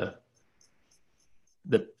the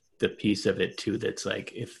piece of it too, that's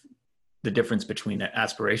if the difference between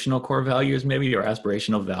aspirational core values, maybe, or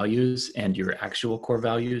aspirational values and your actual core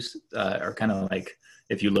values are kind of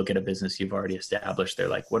if you look at a business you've already established, they're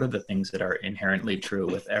what are the things that are inherently true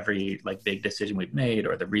with every big decision we've made,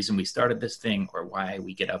 or the reason we started this thing, or why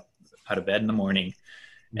we get up out of bed in the morning.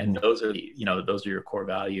 And those are those are your core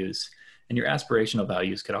values. And your aspirational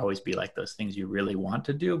values could always be those things you really want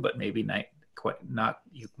to do, but maybe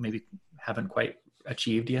you maybe haven't quite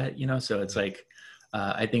achieved yet, so it's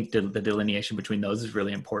I think the delineation between those is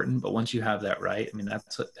really important. But once you have that right,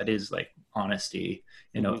 that is honesty,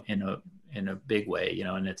 in a big way,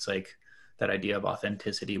 and it's that idea of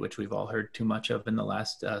authenticity, which we've all heard too much of in the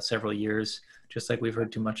last several years, just like we've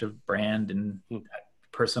heard too much of brand and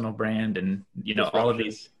personal brand and, all of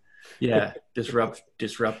these,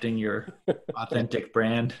 disrupting your authentic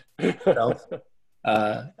brand self.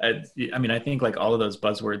 I think all of those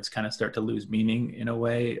buzzwords kind of start to lose meaning in a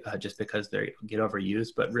way, just because they get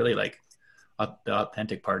overused, but really the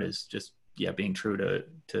authentic part is just, being true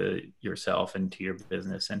to yourself and to your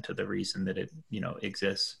business and to the reason that it,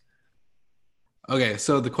 exists. Okay.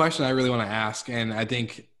 So the question I really want to ask, and I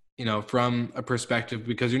think, from a perspective,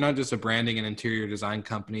 because you're not just a branding and interior design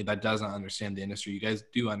company that doesn't understand the industry. You guys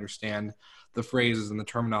do understand the phrases and the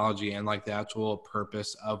terminology and like the actual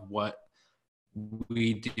purpose of what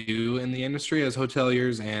we do in the industry as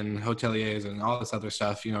hoteliers and hoteliers and all this other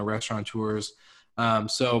stuff, restaurateurs.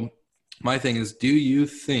 So my thing is, do you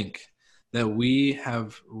think that we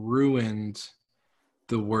have ruined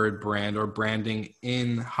the word brand or branding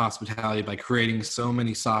in hospitality by creating so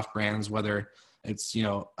many soft brands, whether it's,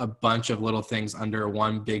 a bunch of little things under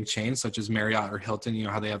one big chain, such as Marriott or Hilton,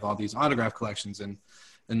 how they have all these autograph collections and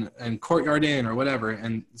Courtyard Inn or whatever.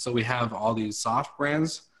 And so we have all these soft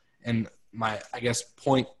brands. And my, I guess,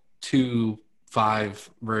 0.25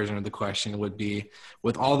 version of the question would be,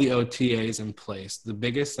 with all the OTAs in place, the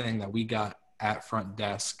biggest thing that we got at front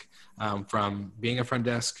desk, from being a front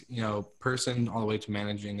desk, person all the way to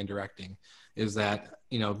managing and directing, is that,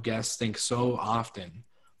 guests think so often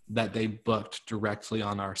that they booked directly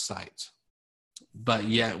on our site. But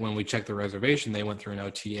yet when we check the reservation, they went through an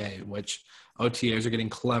OTA, which OTAs are getting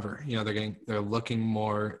clever. They're looking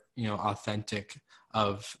more, authentic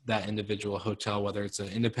of that individual hotel, whether it's an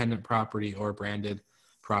independent property or branded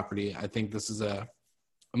property. I think this is a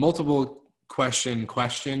multiple question,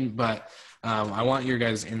 but I want your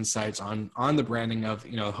guys' insights on the branding of,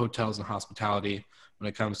 hotels and hospitality when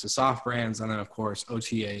it comes to soft brands, and then of course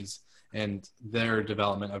OTAs and their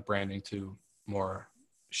development of branding to more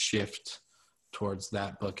shift towards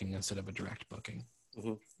that booking instead of a direct booking.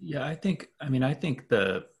 Mm-hmm. Yeah, I think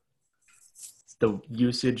the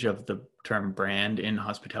usage of the term brand in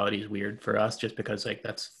hospitality is weird for us, just because like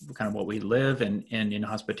that's kind of what we live, and in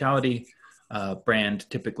hospitality, brand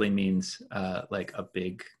typically means like a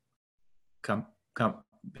big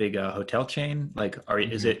hotel chain. Like,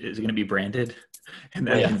 is it going to be branded? And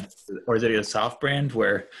then, or is it a soft brand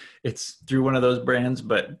where it's through one of those brands,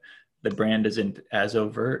 but the brand isn't as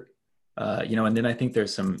overt? And then I think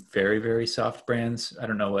there's some very, very soft brands. I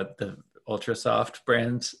don't know what the ultra soft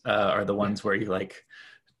brands are, the ones where you like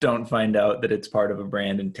don't find out that it's part of a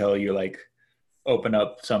brand until you like open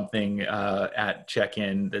up something at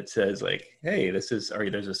check-in that says like, hey, this is, or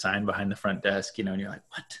there's a sign behind the front desk, and you're like,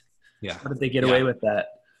 what? Yeah. How did they get away with that?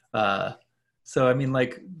 So, I mean,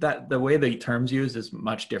 like that, the way the term's used is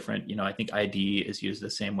much different. I think ID is used the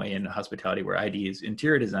same way in hospitality, where ID is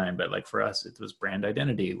interior design, but like for us, it was brand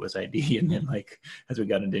identity was ID. And then like, as we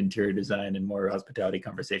got into interior design and more hospitality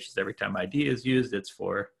conversations, every time ID is used, it's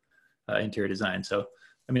for interior design. So,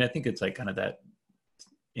 I mean, I think it's like kind of that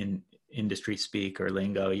in industry speak or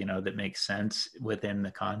lingo, that makes sense within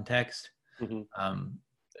the context. Mm-hmm.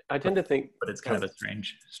 I tend to think, but it's kind of a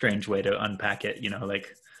strange way to unpack it.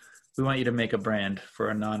 Like, we want you to make a brand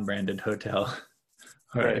for a non-branded hotel,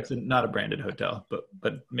 or right. It's not a branded hotel, but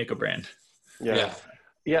make a brand. Yeah.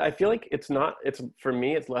 I feel like it's for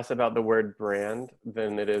me, it's less about the word brand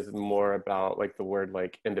than it is more about like the word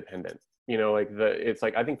like independent. It's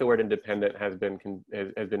like, I think the word independent has been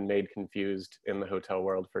made confused in the hotel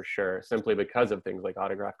world for sure, simply because of things like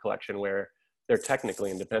autograph collection, where they're technically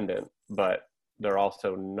independent, but they're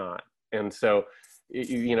also not. And so,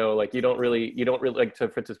 you don't really, like, to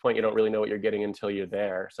Fritz's point, you don't really know what you're getting until you're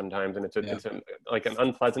there sometimes. And it's like an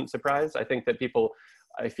unpleasant surprise. I think that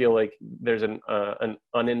I feel like there's an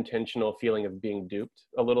unintentional feeling of being duped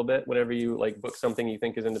a little bit whenever you like book something you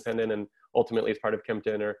think is independent and ultimately is part of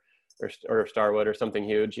Kimpton or Starwood or something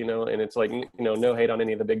huge, and it's like, no hate on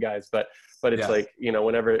any of the big guys, but it's like,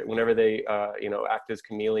 whenever they, act as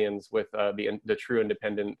chameleons with the true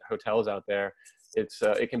independent hotels out there,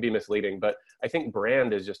 it can be misleading. But I think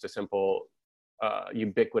brand is just a simple,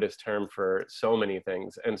 ubiquitous term for so many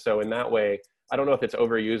things. And so in that way, I don't know if it's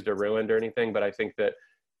overused or ruined or anything, but I think that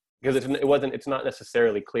because it's not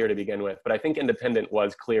necessarily clear to begin with, but I think independent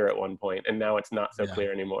was clear at one point, and now it's not so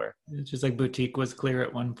clear anymore. It's just like boutique was clear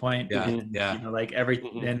at one point. Like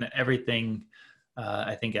everything,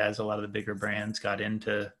 I think as a lot of the bigger brands got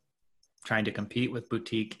into trying to compete with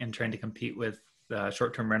boutique and trying to compete with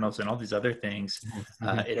short-term rentals and all these other things,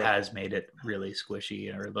 it has made it really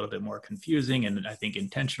squishy or a little bit more confusing, and I think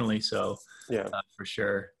intentionally so. For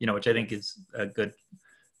sure. Which I think is a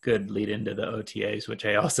good lead into the OTAs, which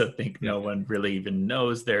I also think no one really even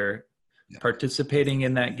knows they're participating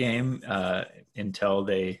in that game until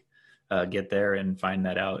they get there and find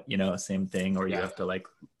that out. Same thing, or you have to like,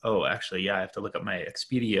 oh, actually, I have to look up my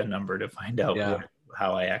Expedia number to find out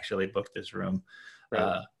how I actually booked this room.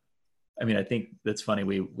 Right. I mean, I think that's funny.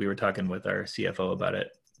 We were talking with our CFO about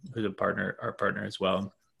it, who's our partner as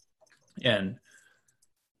well. And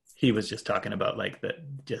he was just talking about like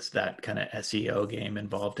that kind of SEO game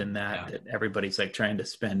involved in that, that everybody's like trying to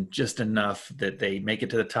spend just enough that they make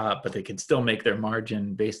it to the top, but they can still make their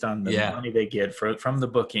margin based on the money they get from the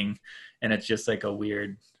booking. And it's just like a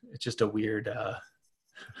weird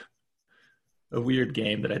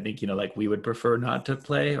game that I think, like we would prefer not to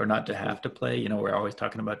play or not to have to play. We're always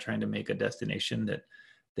talking about trying to make a destination that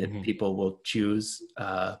people will choose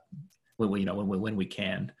when we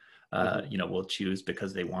can. We'll choose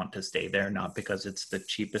because they want to stay there, not because it's the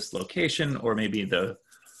cheapest location or maybe the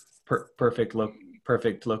perfect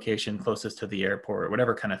location closest to the airport or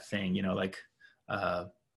whatever kind of thing.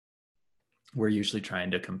 We're usually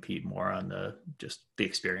trying to compete more on just the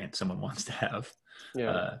experience someone wants to have.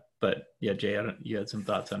 But yeah, Jay, you had some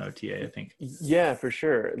thoughts on OTA, I think. Yeah, for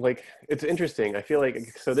sure. Like, it's interesting. I feel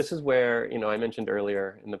like, so this is where, I mentioned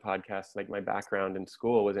earlier in the podcast, like my background in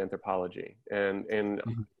school was anthropology. And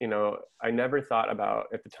I never thought about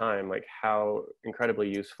at the time, like how incredibly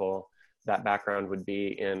useful that background would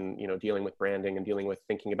be in, dealing with branding and dealing with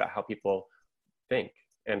thinking about how people think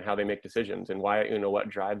and how they make decisions and why, what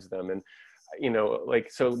drives them. And,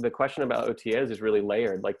 so the question about OTAs is really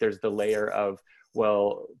layered. Like there's the layer of,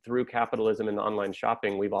 well, through capitalism and online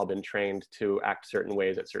shopping, we've all been trained to act certain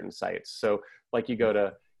ways at certain sites. So like you go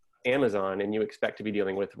to Amazon and you expect to be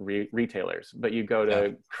dealing with retailers, but you go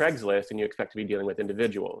to Craigslist and you expect to be dealing with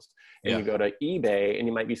individuals. And you go to eBay and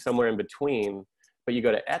you might be somewhere in between, but you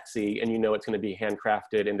go to Etsy and it's going to be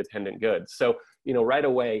handcrafted independent goods. So, right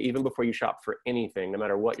away, even before you shop for anything, no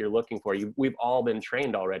matter what you're looking for, we've all been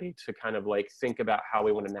trained already to kind of like think about how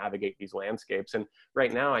we want to navigate these landscapes. And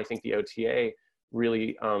right now, I think the OTA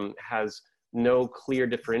really has no clear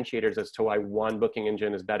differentiators as to why one booking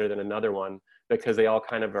engine is better than another one, because they all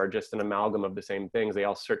kind of are just an amalgam of the same things. They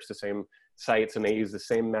all search the same sites and they use the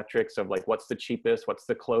same metrics of like, what's the cheapest, what's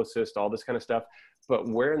the closest, all this kind of stuff. But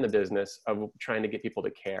we're in the business of trying to get people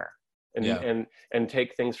to care and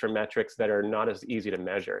take things from metrics that are not as easy to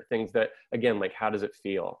measure. Things that, again, like, how does it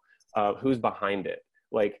feel? Who's behind it?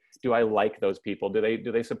 Like, do I like those people? Do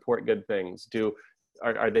they support good things?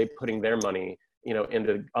 Are they putting their money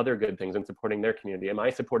into other good things and supporting their community? Am I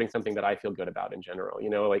supporting something that I feel good about in general?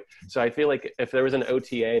 So I feel like if there was an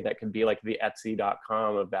OTA that could be like the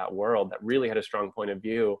Etsy.com of that world that really had a strong point of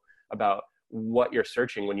view about what you're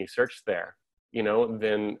searching when you search there,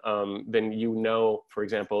 then for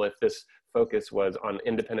example, if this focus was on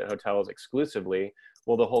independent hotels exclusively,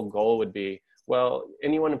 well, the whole goal would be, well,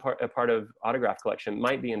 anyone a part of Autograph Collection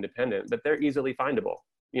might be independent, but they're easily findable.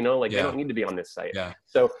 They don't need to be on this site.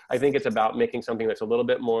 So I think it's about making something that's a little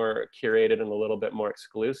bit more curated and a little bit more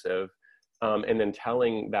exclusive. And then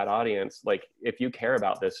telling that audience, like, if you care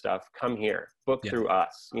about this stuff, come here, book through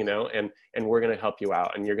us, and we're going to help you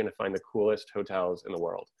out and you're going to find the coolest hotels in the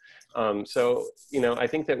world. So, I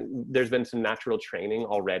think that there's been some natural training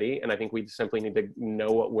already. And I think we simply need to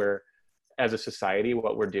know as a society,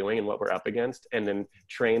 what we're doing and what we're up against, and then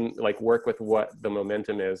work with what the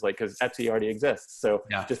momentum is, like, because Etsy already exists. So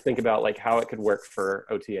just think about like how it could work for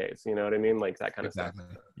OTAs, you know what I mean? Like that kind of stuff.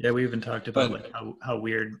 Yeah. We even talked about like how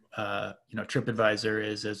weird, TripAdvisor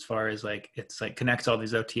is, as far as like, it's like connects all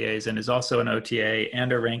these OTAs and is also an OTA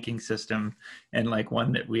and a ranking system. And like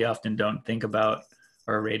one that we often don't think about,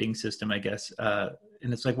 or a rating system, I guess. And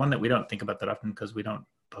it's like one that we don't think about that often because we don't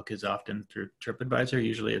book as often through TripAdvisor.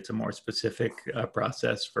 Usually it's a more specific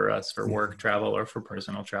process for us for work travel or for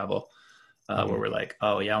personal travel, where we're like,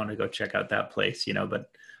 oh yeah, I want to go check out that place, but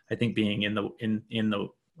I think being in the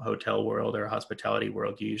hotel world or hospitality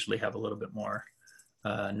world, you usually have a little bit more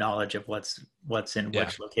knowledge of what's in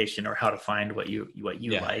which location or how to find what you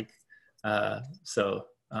like. So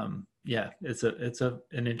it's an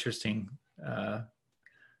interesting,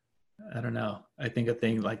 I don't know. I think a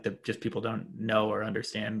thing like that, just people don't know or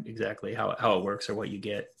understand exactly how it works or what you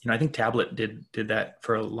get. I think Tablet did that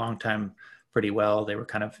for a long time pretty well. They were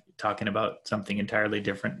kind of talking about something entirely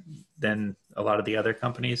different than a lot of the other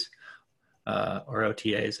companies or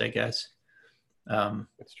OTAs, I guess.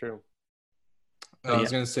 It's true. I was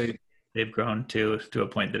going to say they've grown to a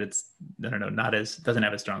point that it's, I don't know, doesn't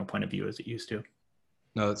have as strong a point of view as it used to.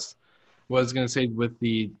 No, it's what I was going to say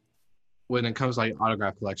when it comes to like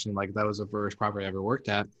Autograph Collection, like that was the first property I ever worked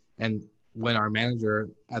at. And when our manager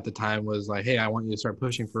at the time was like, hey, I want you to start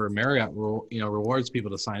pushing for Marriott, rewards people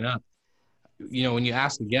to sign up. When you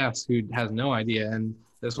ask the guest who has no idea, and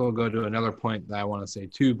this will go to another point that I want to say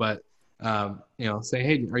too, but, say,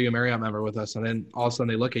 hey, are you a Marriott member with us? And then all of a sudden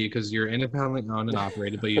they look at you because you're independently owned and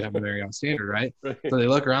operated, but you have a Marriott standard, right? So they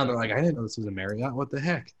look around, they're like, I didn't know this was a Marriott. What the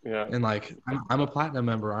heck? Yeah. And like, I'm a platinum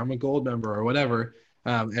member, I'm a gold member or whatever.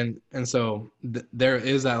 And so there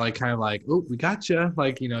is that like kind of like, oh, we gotcha,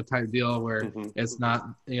 like, you know, type deal where it's not,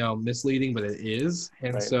 you know, misleading, but it is.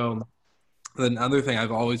 And Right. so the other thing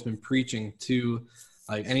I've always been preaching to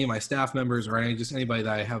like any of my staff members or anybody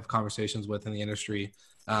that I have conversations with in the industry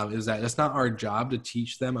is that it's not our job to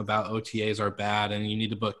teach them about OTAs are bad and you need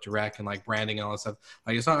to book direct and like branding and all that stuff.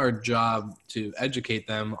 Like it's not our job to educate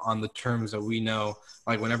them on the terms that we know.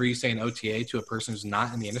 Like whenever you say an OTA to a person who's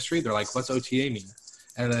not in the industry, they're like, what's OTA mean?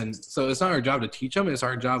 And then, so it's not our job to teach them. It's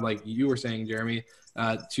our job, like you were saying, Jeremy,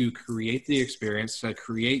 to create the experience, to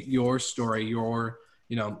create your story, your,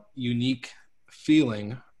 you know, unique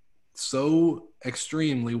feeling so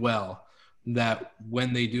extremely well that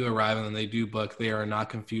when they do arrive and they do book, they are not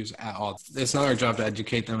confused at all. It's not our job to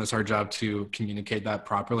educate them. It's our job to communicate that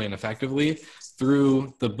properly and effectively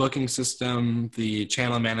through the booking system, the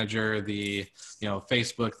channel manager, the, you know,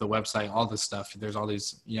 Facebook, the website, all this stuff. There's all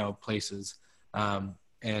these, you know, places.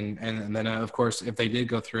 And then of course, if they did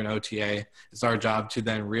go through an OTA, it's our job to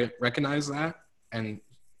then recognize that and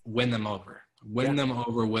win them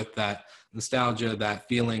over with that nostalgia, that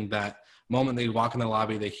feeling, that moment they walk in the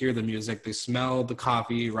lobby, they hear the music, they smell the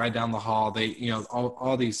coffee right down the hall. They, you know,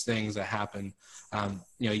 all these things that happen,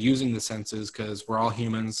 you know, using the senses, because we're all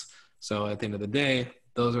humans. So at the end of the day,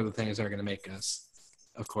 those are the things that are going to make us,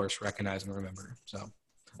 of course, recognize and remember. So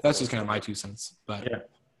that's just kind of my 2 cents, but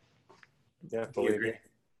yeah, fully agree.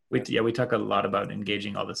 We talk a lot about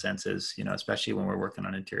engaging all the senses, you know, especially when we're working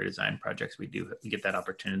on interior design projects. We get that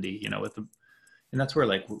opportunity, you know, and that's where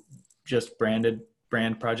like just brand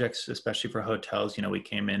projects, especially for hotels, you know, we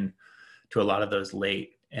came in to a lot of those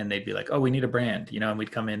late and they'd be like, oh, we need a brand, you know, and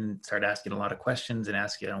we'd come in and start asking a lot of questions and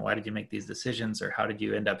ask, you know, why did you make these decisions, or how did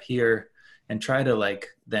you end up here, and try to like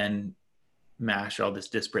then mash all this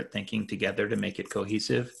disparate thinking together to make it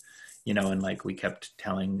cohesive. You know, and like we kept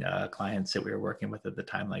telling clients that we were working with at the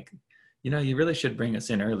time, like, you know, you really should bring us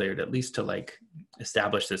in earlier to at least to like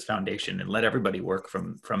establish this foundation and let everybody work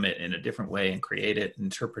from it in a different way and create it,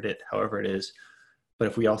 interpret it, however it is. But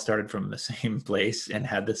if we all started from the same place and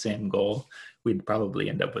had the same goal, we'd probably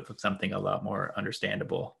end up with something a lot more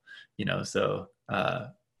understandable, you know? So yeah,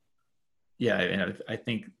 you know, I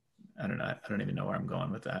think, I don't know, I don't even know where I'm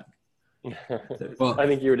going with that. Well, I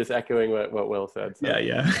think you were just echoing what Will said. So.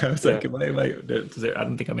 Yeah. I was like, I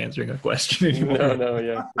don't think I'm answering a question anymore. No,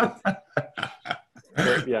 yeah.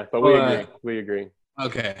 But we agree.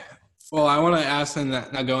 Okay. Well, I want to ask and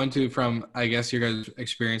now go into from, I guess, your guys'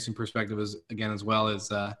 experience and perspective as well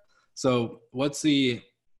as, so what's the,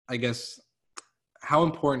 I guess, how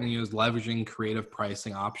important is leveraging creative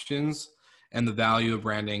pricing options and the value of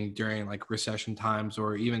branding during like recession times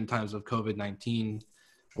or even times of COVID-19,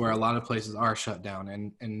 where a lot of places are shut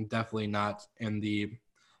down and definitely not in the,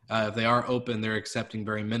 if they are open, they're accepting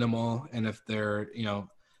very minimal. And if they're, you know,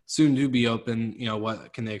 soon to be open, you know,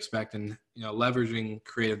 what can they expect? And, you know, leveraging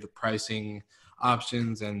creative pricing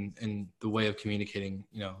options and the way of communicating,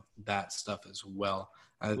 you know, that stuff as well.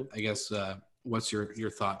 I guess, what's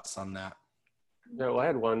your thoughts on that? No, I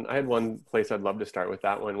had one place I'd love to start with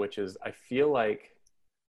that one, which is, I feel like,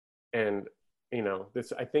 and, you know,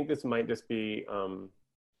 I think this might just be,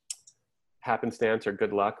 happenstance or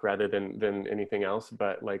good luck rather than anything else.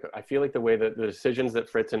 But like, I feel like the way that the decisions that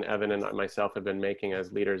Fritz and Evan and myself have been making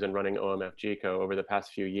as leaders in running OMFGco over the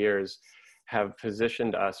past few years have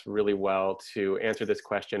positioned us really well to answer this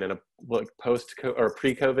question in a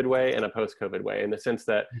pre-COVID way and a post-COVID way, in the sense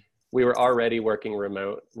that we were already working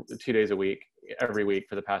remote 2 days a week, every week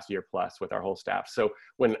for the past year plus with our whole staff. So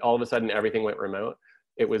when all of a sudden everything went remote,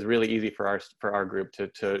 it was really easy for our group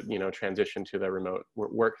to you know, transition to the remote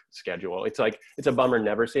work schedule. It's like, it's a bummer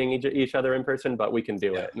never seeing each other in person, but we can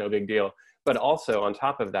do it, no big deal. But also on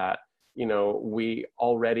top of that, you know, we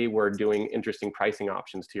already were doing interesting pricing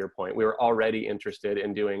options, to your point. We were already interested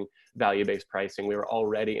in doing value-based pricing. We were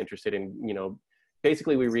already interested in, you know,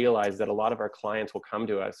 basically we realized that a lot of our clients will come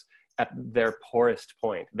to us at their poorest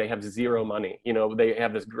point. They have zero money. You know, they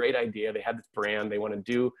have this great idea, they have this brand, they want to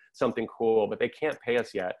do something cool, but they can't pay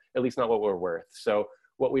us yet, at least not what we're worth. So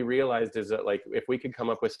what we realized is that, like, if we could come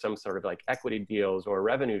up with some sort of like equity deals or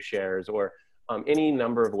revenue shares or any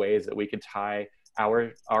number of ways that we could tie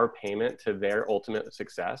our payment to their ultimate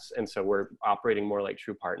success, and so we're operating more like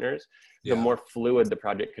true partners, the more fluid the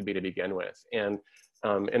project could be to begin with. And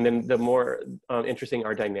then the more interesting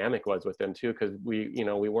our dynamic was with them too, because we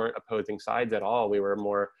weren't opposing sides at all. We were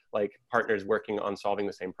more like partners working on solving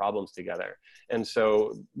the same problems together. And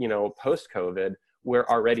so, you know, post-COVID, we're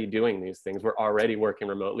already doing these things. We're already working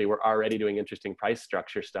remotely. We're already doing interesting price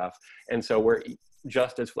structure stuff. And so we're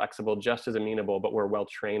just as flexible, just as amenable, but we're well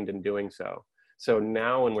trained in doing so. So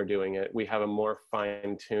now when we're doing it, we have a more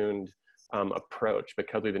fine-tuned approach,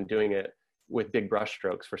 because we've been doing it with big brush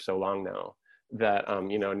strokes for so long now, that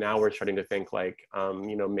you know, now we're starting to think like,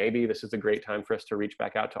 you know, maybe this is a great time for us to reach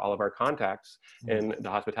back out to all of our contacts in the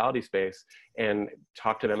hospitality space and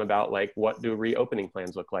talk to them about like, what do reopening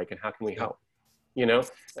plans look like and how can we help, you know?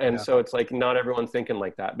 And so it's like, not everyone's thinking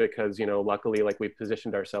like that, because, you know, luckily, like, we've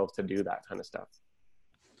positioned ourselves to do that kind of stuff.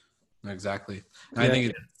 Exactly. Yeah, I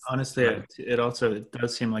think honestly, it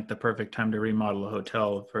does seem like the perfect time to remodel a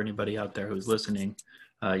hotel for anybody out there who's listening.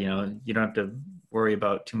 You know, you don't have to worry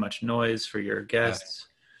about too much noise for your guests.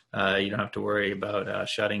 You don't have to worry about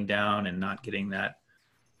shutting down and not getting that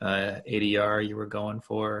ADR you were going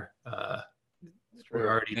for. We're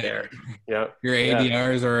already there. Yeah, your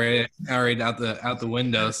ADRs are already out the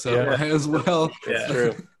window, so might as well. It's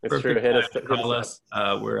true. It's true. Hit call us.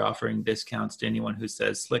 We're offering discounts to anyone who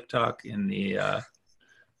says Slick Talk in the.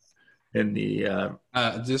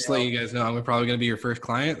 Just let you guys know, I'm probably going to be your first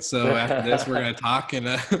client. So after this, we're going to talk and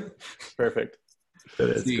perfect.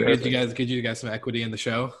 Get you guys some equity in the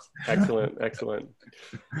show. Excellent.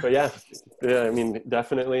 But yeah, I mean,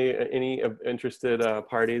 definitely any interested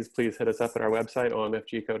parties, please hit us up at our website,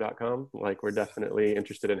 omfgco.com. Like, we're definitely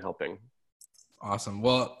interested in helping. Awesome.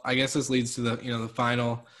 Well, I guess this leads to the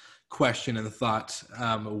final question and the thought.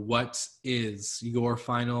 What is your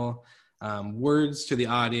final words to the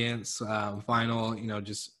audience, final,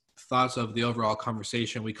 just thoughts of the overall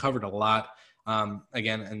conversation? We covered a lot,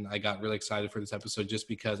 again, and I got really excited for this episode just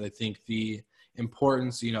because I think the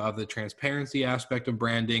importance, of the transparency aspect of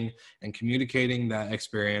branding and communicating that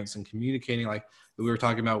experience and communicating, like we were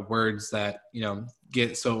talking about, words that,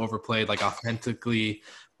 get so overplayed, like authentically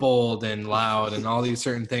bold and loud and all these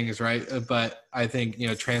certain things, right? But I think,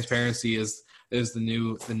 transparency is the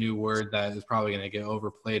new word that is probably going to get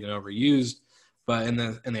overplayed and overused, but in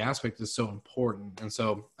the aspect is so important. And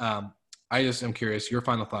so I just am curious, your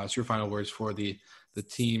final thoughts, your final words for the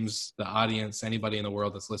teams, the audience, anybody in the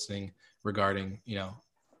world that's listening regarding,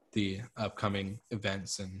 the upcoming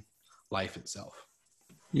events and life itself.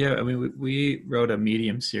 Yeah, I mean, we wrote a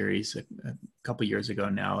Medium series a couple years ago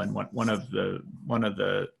now, and one of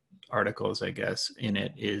the articles, I guess, in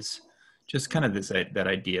it is just kind of that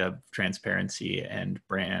idea of transparency and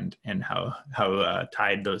brand, and how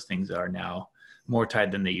tied those things are now, more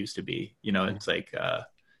tied than they used to be. It's like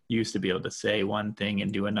you used to be able to say one thing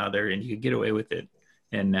and do another, and you could get away with it.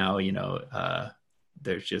 And now,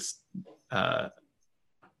 there's just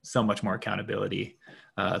so much more accountability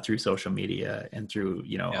through social media and through,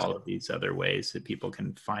 all of these other ways that people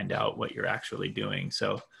can find out what you're actually doing.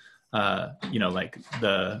 So, like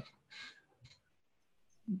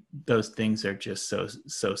those things are just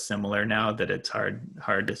so similar now that it's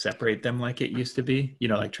hard to separate them like it used to be.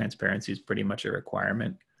 Like transparency is pretty much a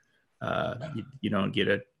requirement. You don't get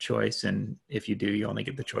a choice, and if you do, you only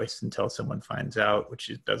get the choice until someone finds out,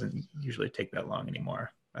 which doesn't usually take that long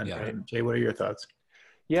anymore. And Jay, what are your thoughts?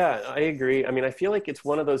 Yeah, I agree. I mean, I feel like it's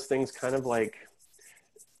one of those things, kind of like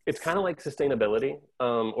sustainability,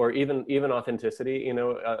 or even authenticity.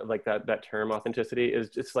 Like that term authenticity is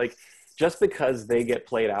just like, just because they get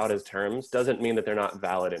played out as terms doesn't mean that they're not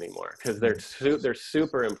valid anymore, because they're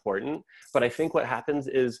super important. But I think what happens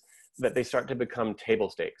is that they start to become table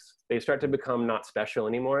stakes. They start to become not special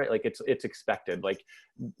anymore. Like it's expected. Like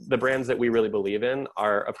the brands that we really believe in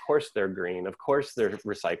are, of course they're green, of course they're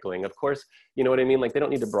recycling, of course, you know what I mean? Like they don't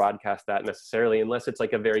need to broadcast that necessarily, unless it's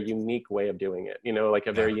like a very unique way of doing it, like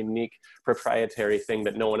a very unique proprietary thing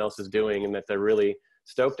that no one else is doing and that they're really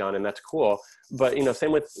stoked on, and that's cool. But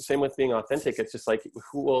same with being authentic. It's just like,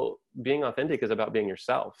 being authentic is about being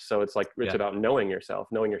yourself. So it's like, it's about knowing yourself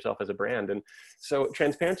as a brand. And so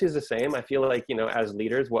transparency is the same. I feel like, as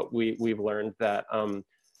leaders, what we've learned that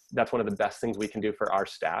that's one of the best things we can do for our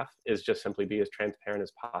staff is just simply be as transparent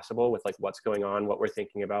as possible with like what's going on, what we're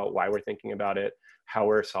thinking about, why we're thinking about it, how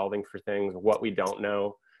we're solving for things, what we don't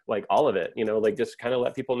know, like all of it, like just kind of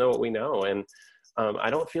let people know what we know. And I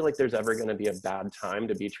don't feel like there's ever going to be a bad time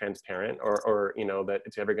to be transparent, or that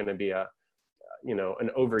it's ever going to be an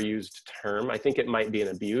overused term. I think it might be an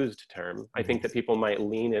abused term. I think that people might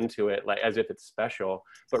lean into it like as if it's special,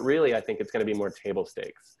 but really I think it's going to be more table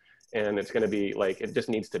stakes, and it's going to be like, it just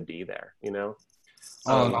needs to be there,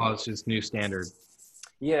 All in all, it's just new standard.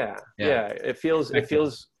 Yeah. It feels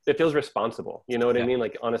it feels responsible. You know what I mean?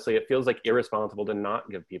 Like, honestly, it feels like irresponsible to not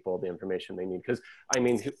give people the information they need. Because I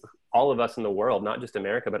mean, all of us in the world, not just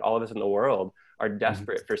America, but all of us in the world are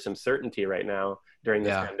desperate for some certainty right now during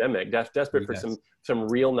this pandemic, desperate for some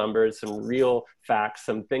real numbers, some real facts,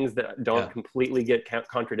 some things that don't completely get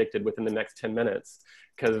contradicted within the next 10 minutes.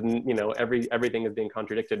 Because, you know, everything is being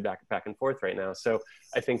contradicted back and forth right now. So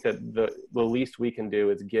I think that the least we can do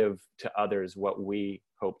is give to others what we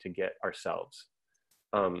hope to get ourselves.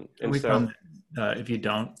 And we so found if you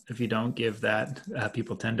don't give that,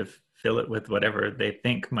 people tend to fill it with whatever they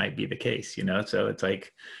think might be the case, you know? So it's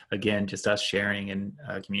like, again, just us sharing and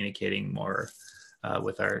communicating more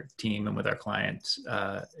with our team and with our clients.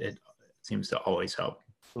 It seems to always help.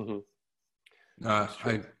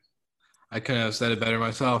 I couldn't have said it better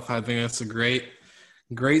myself. I think that's a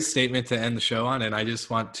great statement to end the show on. And I just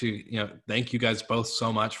want to, you know, thank you guys both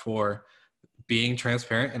so much for being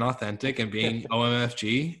transparent and authentic and being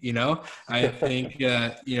OMFG. You know, I think,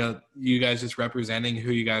 you know, you guys just representing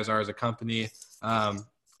who you guys are as a company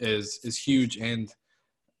is huge. And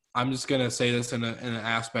I'm just going to say this in an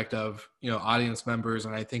aspect of, you know, audience members.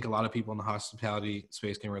 And I think a lot of people in the hospitality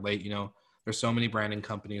space can relate. You know, there's so many branding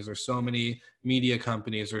companies, there's so many media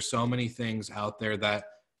companies, there's so many things out there that,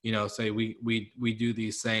 you know, say we do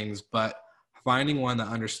these things, but finding one that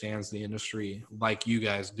understands the industry like you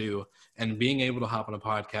guys do and being able to hop on a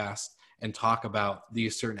podcast and talk about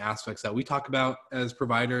these certain aspects that we talk about as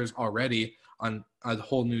providers already on a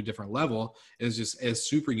whole new different level is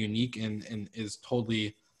super unique and is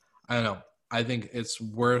totally, I don't know. I think I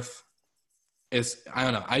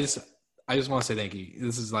don't know. I just want to say thank you.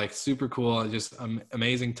 This is like super cool. Just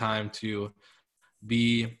amazing time to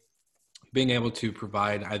being able to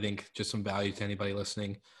provide, I think, just some value to anybody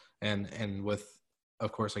listening. And with,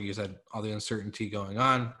 of course, like you said, all the uncertainty going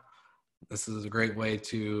on, this is a great way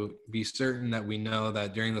to be certain that we know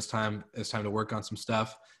that during this time, it's time to work on some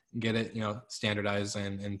stuff, get it, you know, standardized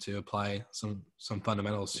and to apply some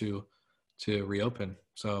fundamentals to reopen.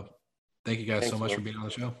 So thank you guys so much for being on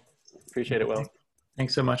the show. Appreciate it, Will.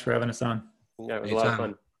 Thanks so much for having us on. Yeah, it was a lot of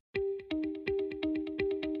fun.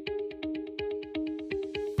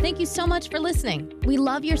 Thank you so much for listening. We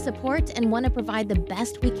love your support and want to provide the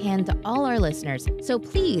best we can to all our listeners. So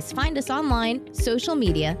please find us online, social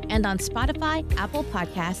media, and on Spotify, Apple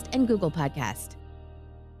Podcast, and Google Podcast.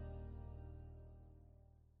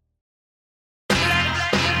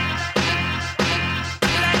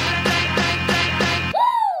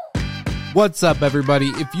 What's up, everybody?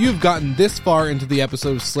 If you've gotten this far into the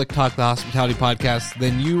episode of Slick Talk, the Hospitality Podcast,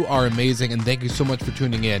 then you are amazing, and thank you so much for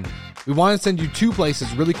tuning in. We want to send you two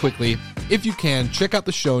places really quickly. If you can, check out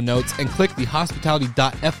the show notes and click the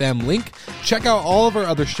hospitality.fm link. Check out all of our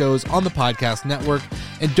other shows on the podcast network.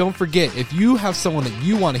 And don't forget, if you have someone that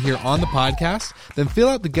you want to hear on the podcast, then fill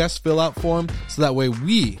out the guest fill out form so that way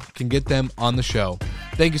we can get them on the show.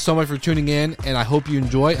 Thank you so much for tuning in, and I hope you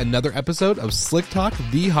enjoy another episode of Slick Talk,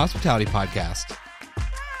 the Hospitality Podcast.